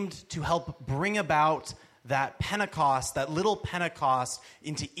aimed to help bring about that Pentecost, that little Pentecost,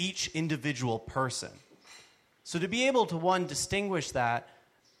 into each individual person. So to be able to, one, distinguish that,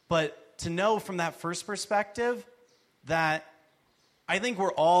 but to know from that first perspective that I think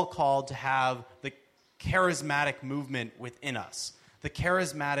we're all called to have the charismatic movement within us, the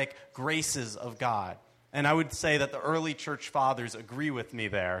charismatic graces of God. And I would say that the early church fathers agree with me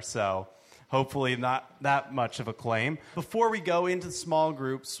there, so hopefully not that much of a claim. Before we go into small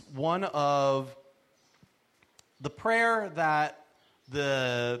groups, one of the prayer that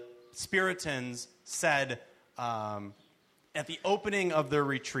the Spiritans said at the opening of their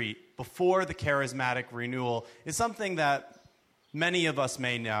retreat, before the charismatic renewal, is something that many of us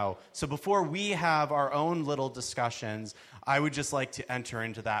may know. So before we have our own little discussions, I would just like to enter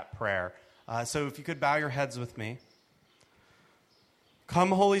into that prayer. So if you could bow your heads with me.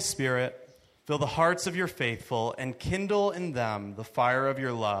 Come, Holy Spirit, fill the hearts of your faithful and kindle in them the fire of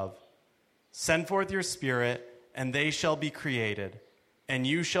your love. Send forth your Spirit, and they shall be created, and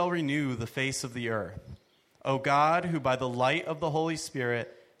you shall renew the face of the earth. O God, who by the light of the Holy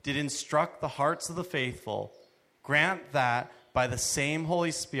Spirit did instruct the hearts of the faithful, grant that by the same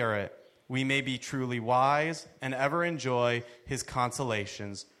Holy Spirit we may be truly wise and ever enjoy his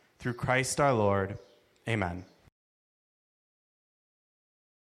consolations. Through Christ our Lord. Amen.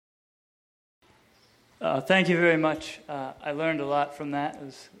 Thank you very much. I learned a lot from that. It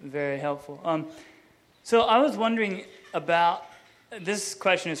was very helpful. So I was wondering about, this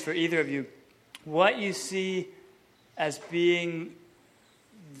question is for either of you, what you see as being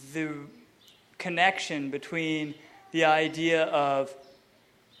the connection between the idea of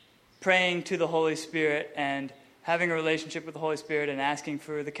praying to the Holy Spirit and having a relationship with the Holy Spirit and asking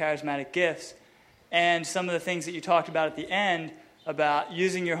for the charismatic gifts, and some of the things that you talked about at the end about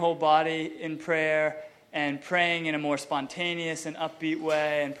using your whole body in prayer and praying in a more spontaneous and upbeat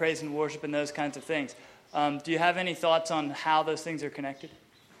way and praise and worship and those kinds of things. Do you have any thoughts on how those things are connected?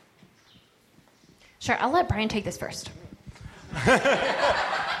 Sure, I'll let Brian take this first.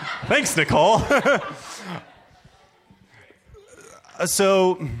 Thanks, Nicole.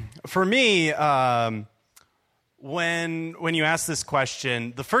 So for me, when you ask this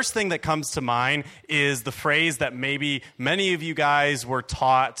question, the first thing that comes to mind is the phrase that maybe many of you guys were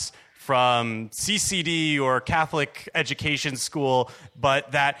taught from CCD or Catholic education school,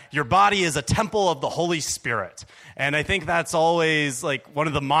 but that your body is a temple of the Holy Spirit. And I think that's always like one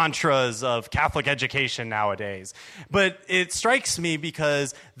of the mantras of Catholic education nowadays. But it strikes me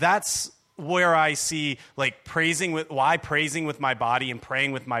because that's where I see like praising with my body and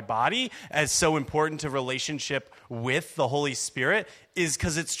praying with my body as so important to relationship with the Holy Spirit is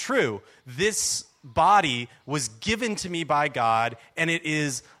because it's true. This body was given to me by God, and it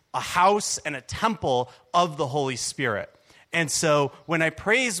is a house and a temple of the Holy Spirit. And so when I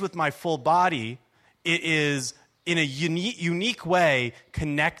praise with my full body, it is in a unique way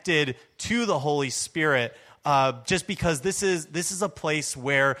connected to the Holy Spirit. Just because this is a place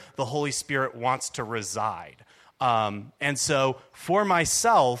where the Holy Spirit wants to reside. And so for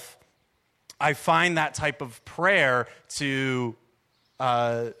myself, I find that type of prayer to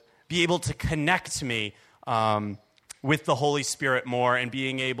be able to connect me with the Holy Spirit more and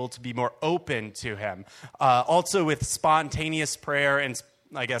being able to be more open to him. Also with spontaneous prayer and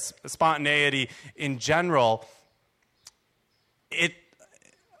I guess spontaneity in general,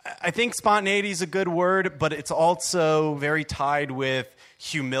 I think spontaneity is a good word, but it's also very tied with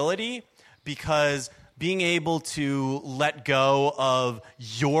humility, because being able to let go of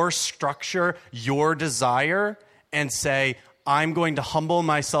your structure, your desire, and say, I'm going to humble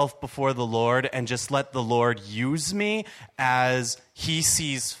myself before the Lord and just let the Lord use me as he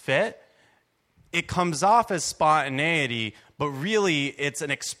sees fit. It comes off as spontaneity, but really it's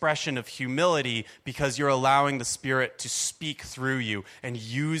an expression of humility because you're allowing the Spirit to speak through you and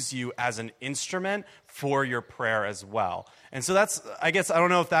use you as an instrument for your prayer as well. And so that's, I guess, I don't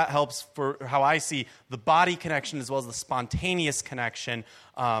know if that helps for how I see the body connection as well as the spontaneous connection.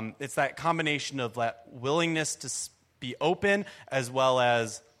 It's that combination of that willingness to be open as well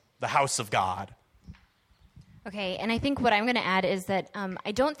as the house of God. Okay, and I think what I'm going to add is that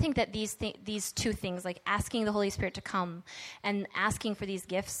I don't think that these two things, like asking the Holy Spirit to come and asking for these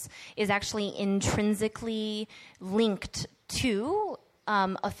gifts, is actually intrinsically linked to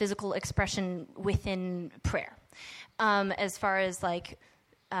a physical expression within prayer. As far as like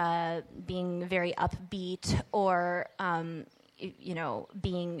being very upbeat or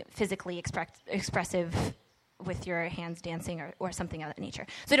being physically expressive with your hands dancing or something of that nature.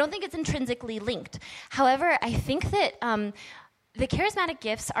 So I don't think it's intrinsically linked. However, I think that the charismatic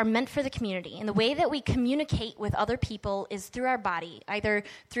gifts are meant for the community, and the way that we communicate with other people is through our body, either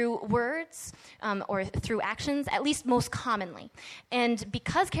through words or through actions, at least most commonly. And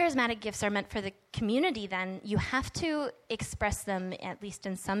because charismatic gifts are meant for the community, then you have to express them, at least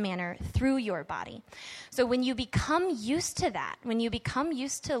in some manner, through your body. So when you become used to that, when you become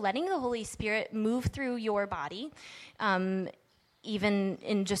used to letting the Holy Spirit move through your body, even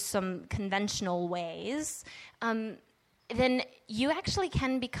in just some conventional ways, then you actually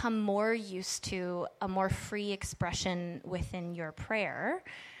can become more used to a more free expression within your prayer,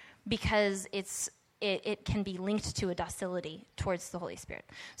 because it can be linked to a docility towards the Holy Spirit.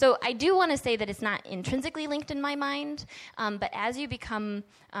 So I do want to say that it's not intrinsically linked in my mind, but as you become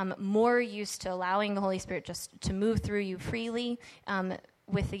more used to allowing the Holy Spirit just to move through you freely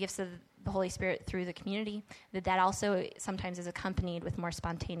with the gifts of the Holy Spirit through the community, that also sometimes is accompanied with more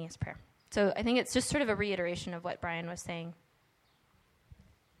spontaneous prayer. So I think it's just sort of a reiteration of what Brian was saying.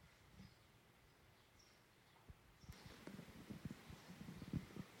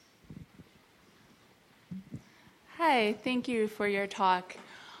 Hi, thank you for your talk.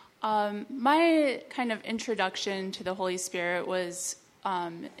 My kind of introduction to the Holy Spirit was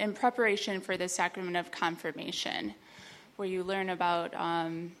in preparation for the sacrament of confirmation, where you learn about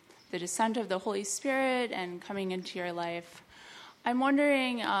the descent of the Holy Spirit and coming into your life. I'm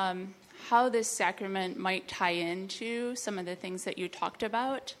wondering how this sacrament might tie into some of the things that you talked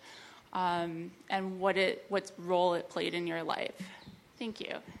about, and what role it played in your life. Thank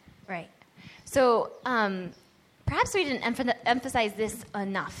you. Right. So perhaps we didn't emphasize this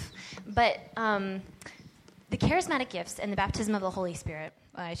enough, but the charismatic gifts and the baptism of the Holy Spirit,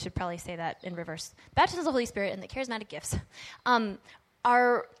 I should probably say that in reverse, baptism of the Holy Spirit and the charismatic gifts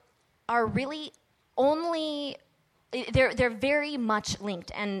are really only, they're very much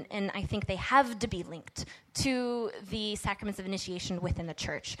linked, and I think they have to be linked to the sacraments of initiation within the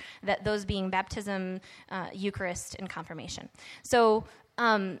church, that those being baptism, Eucharist, and confirmation. So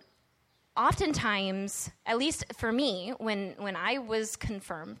oftentimes, at least for me, when I was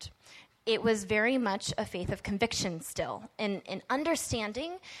confirmed, it was very much a faith of conviction still, and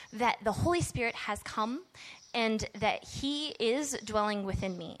understanding that the Holy Spirit has come and that he is dwelling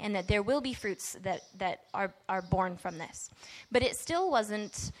within me, and that there will be fruits that are born from this. But it still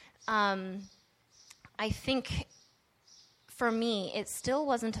wasn't, I think, for me, it still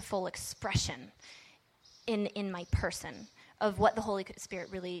wasn't a full expression in my person of what the Holy Spirit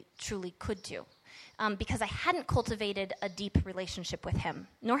really, truly could do. Because I hadn't cultivated a deep relationship with him,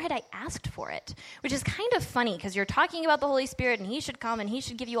 nor had I asked for it, which is kind of funny, because you're talking about the Holy Spirit, and he should come, and he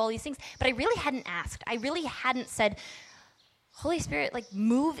should give you all these things, but I really hadn't asked. I really hadn't said, Holy Spirit, like,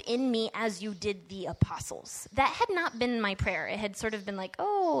 move in me as you did the apostles. That had not been my prayer. It had sort of been like,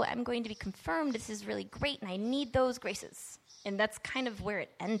 oh, I'm going to be confirmed, this is really great, and I need those graces. And that's kind of where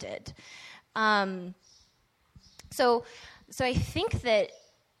it ended. So I think that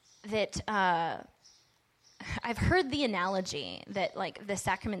I've heard the analogy that, like, the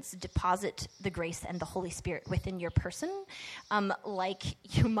sacraments deposit the grace and the Holy Spirit within your person, like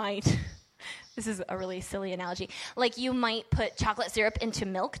you might, this is a really silly analogy, like you might put chocolate syrup into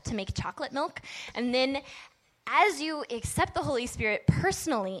milk to make chocolate milk, and then as you accept the Holy Spirit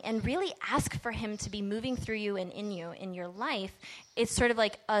personally and really ask for him to be moving through you and in you in your life, it's sort of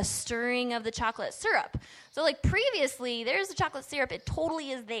like a stirring of the chocolate syrup. So, like, previously, there's the chocolate syrup, it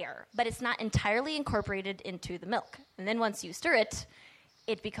totally is there, but it's not entirely incorporated into the milk. And then once you stir it,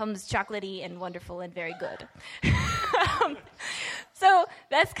 it becomes chocolatey and wonderful and very good. So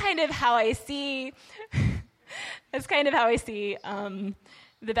that's kind of how I see the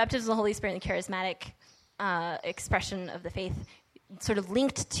baptism of the Holy Spirit and the charismatic expression of the faith, sort of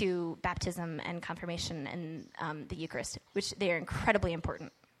linked to baptism and confirmation and the Eucharist, which they are incredibly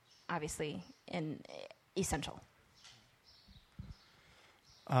important, obviously, and essential.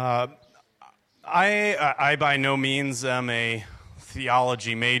 I by no means am a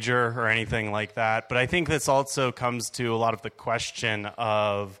theology major or anything like that, but I think this also comes to a lot of the question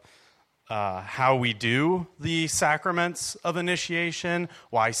of how we do the sacraments of initiation,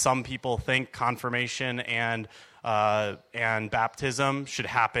 why some people think confirmation and baptism should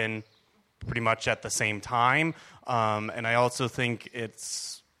happen pretty much at the same time. And I also think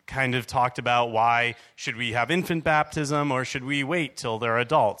it's kind of talked about why should we have infant baptism or should we wait till they're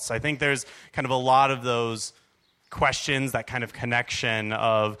adults. I think there's kind of a lot of those questions, that kind of connection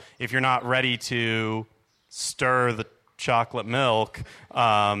of if you're not ready to stir the chocolate milk,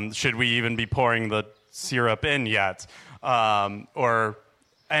 should we even be pouring the syrup in yet? And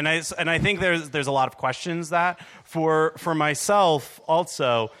I think there's a lot of questions that for myself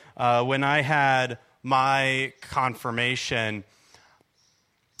also, when I had my confirmation,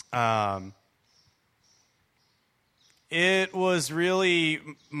 it was really,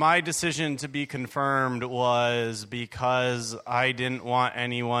 my decision to be confirmed was because I didn't want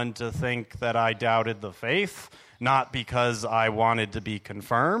anyone to think that I doubted the faith, not because I wanted to be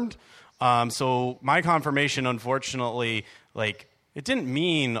confirmed. So my confirmation, unfortunately, like, it didn't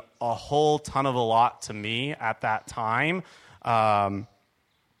mean a whole ton of a lot to me at that time. And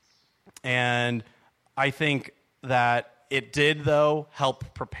I think that it did, though,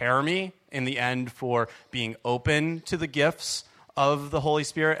 help prepare me in the end for being open to the gifts of the Holy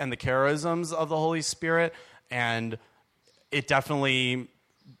Spirit and the charisms of the Holy Spirit. And it definitely,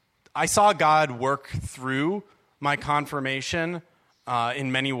 I saw God work through my confirmation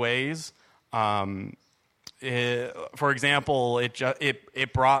in many ways. For example,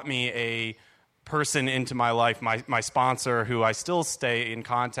 it brought me a person into my life, my sponsor, who I still stay in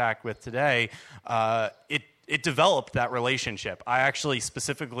contact with today. It developed that relationship. I actually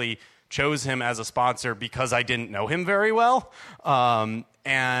specifically chose him as a sponsor because I didn't know him very well.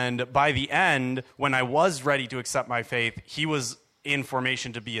 And by the end, when I was ready to accept my faith, he was in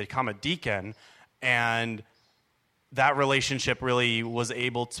formation to become a deacon. And that relationship really was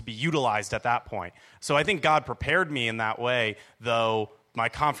able to be utilized at that point. So I think God prepared me in that way, though my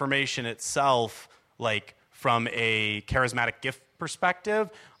confirmation itself, like from a charismatic gift perspective,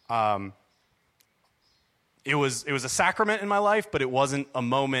 it was a sacrament in my life, but it wasn't a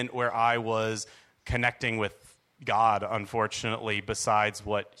moment where I was connecting with God, unfortunately. Besides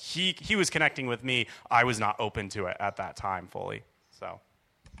what he was connecting with me, I was not open to it at that time fully. So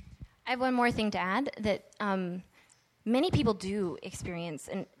I have one more thing to add, that many people do experience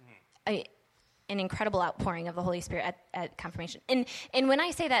an incredible outpouring of the Holy Spirit at confirmation. And when I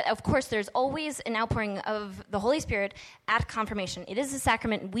say that, of course, there's always an outpouring of the Holy Spirit at confirmation. It is a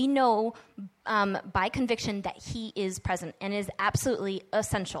sacrament. We know by conviction that he is present and is absolutely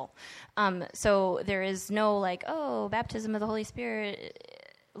essential. So there is no like, oh, baptism of the Holy Spirit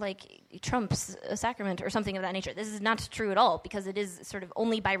like trumps a sacrament or something of that nature. This is not true at all, because it is sort of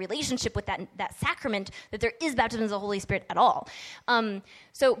only by relationship with that sacrament that there is baptism of the Holy Spirit at all.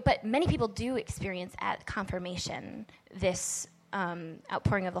 But many people do experience at confirmation this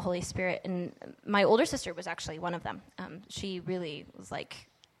outpouring of the Holy Spirit, and my older sister was actually one of them. She really was like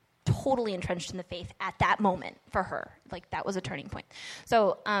totally entrenched in the faith at that moment for her. Like, that was a turning point.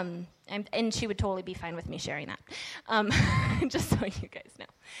 So, and she would totally be fine with me sharing that, just so you guys know.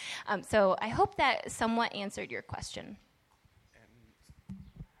 So I hope that somewhat answered your question.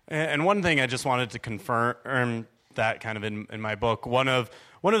 And one thing I just wanted to confirm that kind of in my book, one of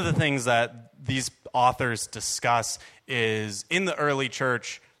the things that these authors discuss is in the early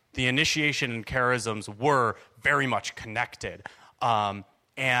church, the initiation and charisms were very much connected.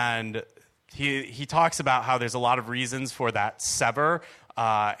 And he talks about how there's a lot of reasons for that sever,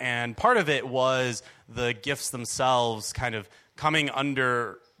 and part of it was the gifts themselves kind of coming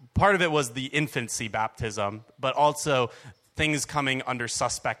under, part of it was the infancy baptism, but also things coming under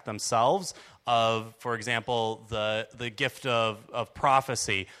suspect themselves of, for example, the gift of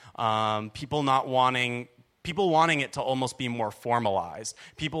prophecy, people wanting it to almost be more formalized,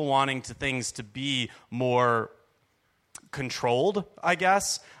 people wanting things to be more controlled, I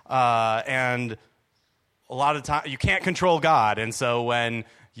guess, and a lot of time you can't control God, and so when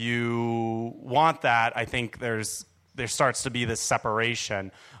you want that, I think there starts to be this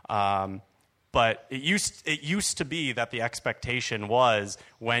separation. But it used to be that the expectation was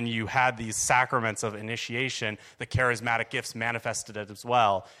when you had these sacraments of initiation, the charismatic gifts manifested it as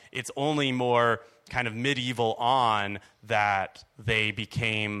well. It's only more kind of medieval on that they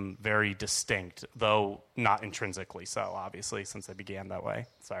became very distinct, though not intrinsically so, obviously, since they began that way.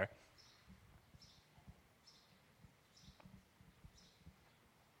 Sorry.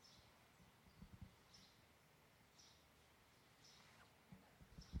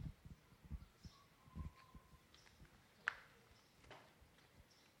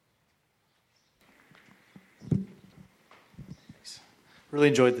 Really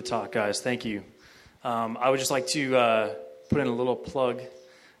enjoyed the talk, guys. Thank you. I would just like to put in a little plug.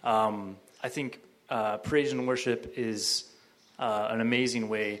 I think praise and worship is an amazing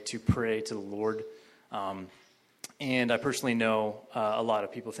way to pray to the Lord. And I personally know a lot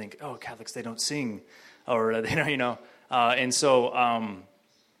of people think, oh, Catholics, they don't sing, or they don't, and so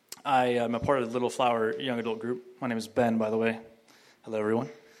I am a part of the Little Flower young adult group. My name is Ben, by the way. Hello, everyone.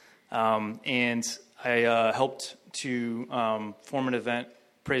 And I helped to form an event,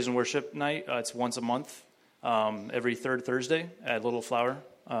 praise and worship night. It's once a month, every third Thursday at Little Flower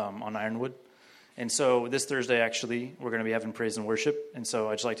on Ironwood. And so this Thursday, actually, we're going to be having praise and worship. And so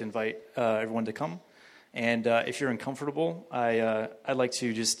I'd just like to invite everyone to come. And if you're uncomfortable, I'd like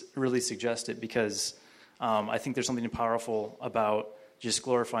to just really suggest it, because I think there's something powerful about just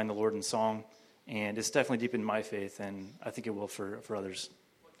glorifying the Lord in song. And it's definitely deepened my faith, and I think it will for others.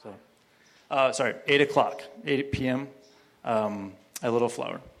 So. 8 o'clock, 8 p.m. At Little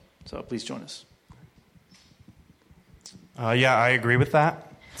Flower. So please join us. Yeah, I agree with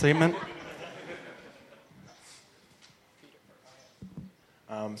that statement.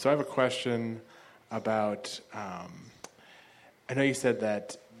 So I have a question about, I know you said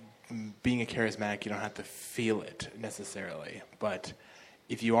that being a charismatic, you don't have to feel it necessarily, but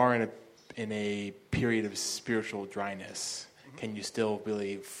if you are in a period of spiritual dryness, can you still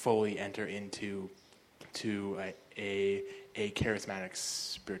really fully enter into a charismatic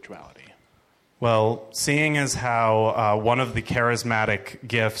spirituality? Well, seeing as how one of the charismatic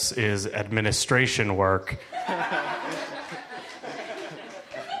gifts is administration work,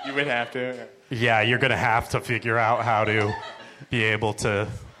 You would have to. yeah, you're going to have to figure out how to be able to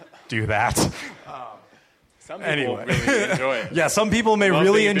do that. Some people Anyway. really enjoy it. Yeah, some people may Love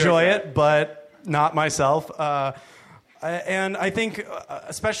really being enjoy bureaucrat. it, but not myself. And I think,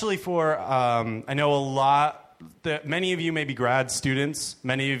 especially for, I know many of you may be grad students,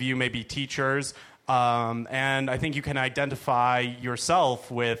 many of you may be teachers, and I think you can identify yourself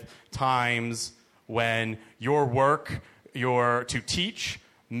with times when your work, to teach,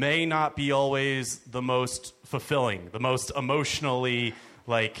 may not be always the most fulfilling, the most emotionally,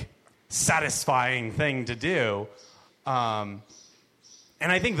 satisfying thing to do. And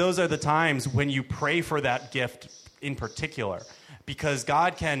I think those are the times when you pray for that gift in particular, because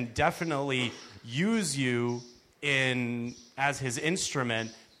God can definitely use you as his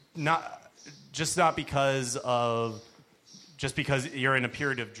instrument, just because you're in a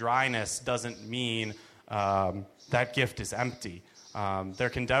period of dryness doesn't mean that gift is empty. There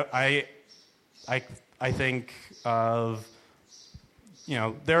can I think of,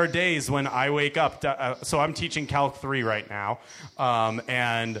 there are days when I wake up. So I'm teaching Calc 3 right now,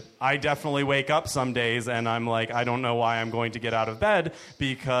 and I definitely wake up some days and I'm like, I don't know why I'm going to get out of bed,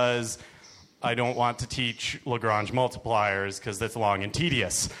 because I don't want to teach Lagrange multipliers because that's long and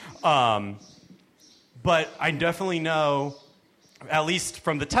tedious. But I definitely know, at least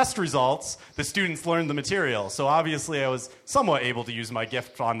from the test results, the students learned the material. So obviously I was somewhat able to use my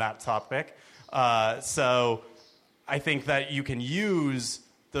gift on that topic. So I think that you can use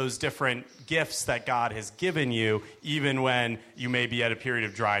those different gifts that God has given you even when you may be at a period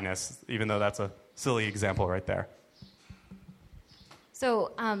of dryness, even though that's a silly example right there.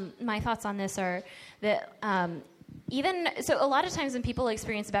 So my thoughts on this are that so a lot of times when people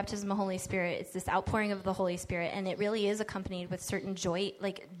experience the baptism of the Holy Spirit, it's this outpouring of the Holy Spirit, and it really is accompanied with certain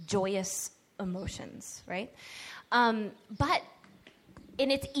joyous emotions, right?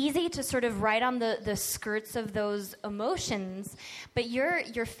 And it's easy to sort of ride on the skirts of those emotions, but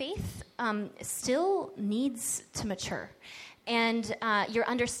your faith still needs to mature. And your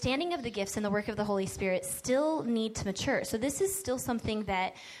understanding of the gifts and the work of the Holy Spirit still need to mature. So this is still something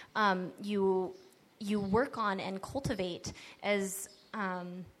that you work on and cultivate as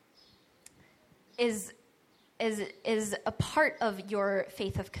is a part of your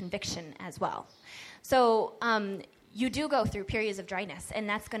faith of conviction as well. So you do go through periods of dryness, and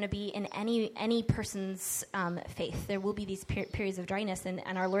that's going to be in any person's faith. There will be these periods of dryness, and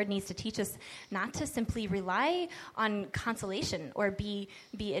our Lord needs to teach us not to simply rely on consolation or be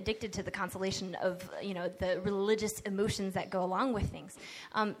addicted to the consolation of the religious emotions that go along with things.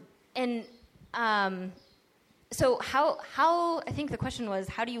 So how I think the question was,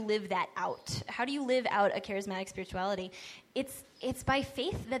 how do you live that out? How do you live out a charismatic spirituality? It's by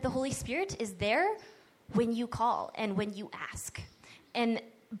faith that the Holy Spirit is there when you call and when you ask. And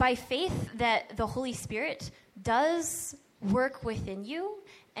by faith that the Holy Spirit does work within you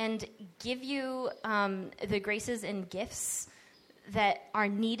and give you the graces and gifts that are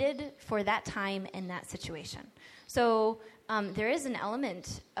needed for that time and that situation. So there is an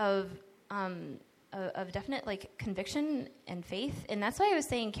element of definite conviction and faith, and that's why I was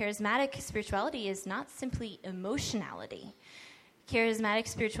saying charismatic spirituality is not simply emotionality. Charismatic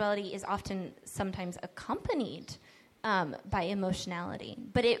spirituality is sometimes accompanied by emotionality,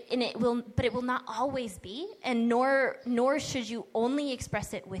 but it will not always be, and nor should you only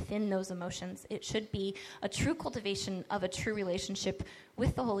express it within those emotions. It should be a true cultivation of a true relationship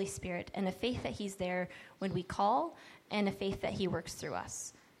with the Holy Spirit, and a faith that He's there when we call, and a faith that He works through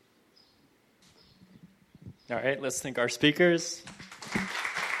us. All right, let's thank our speakers.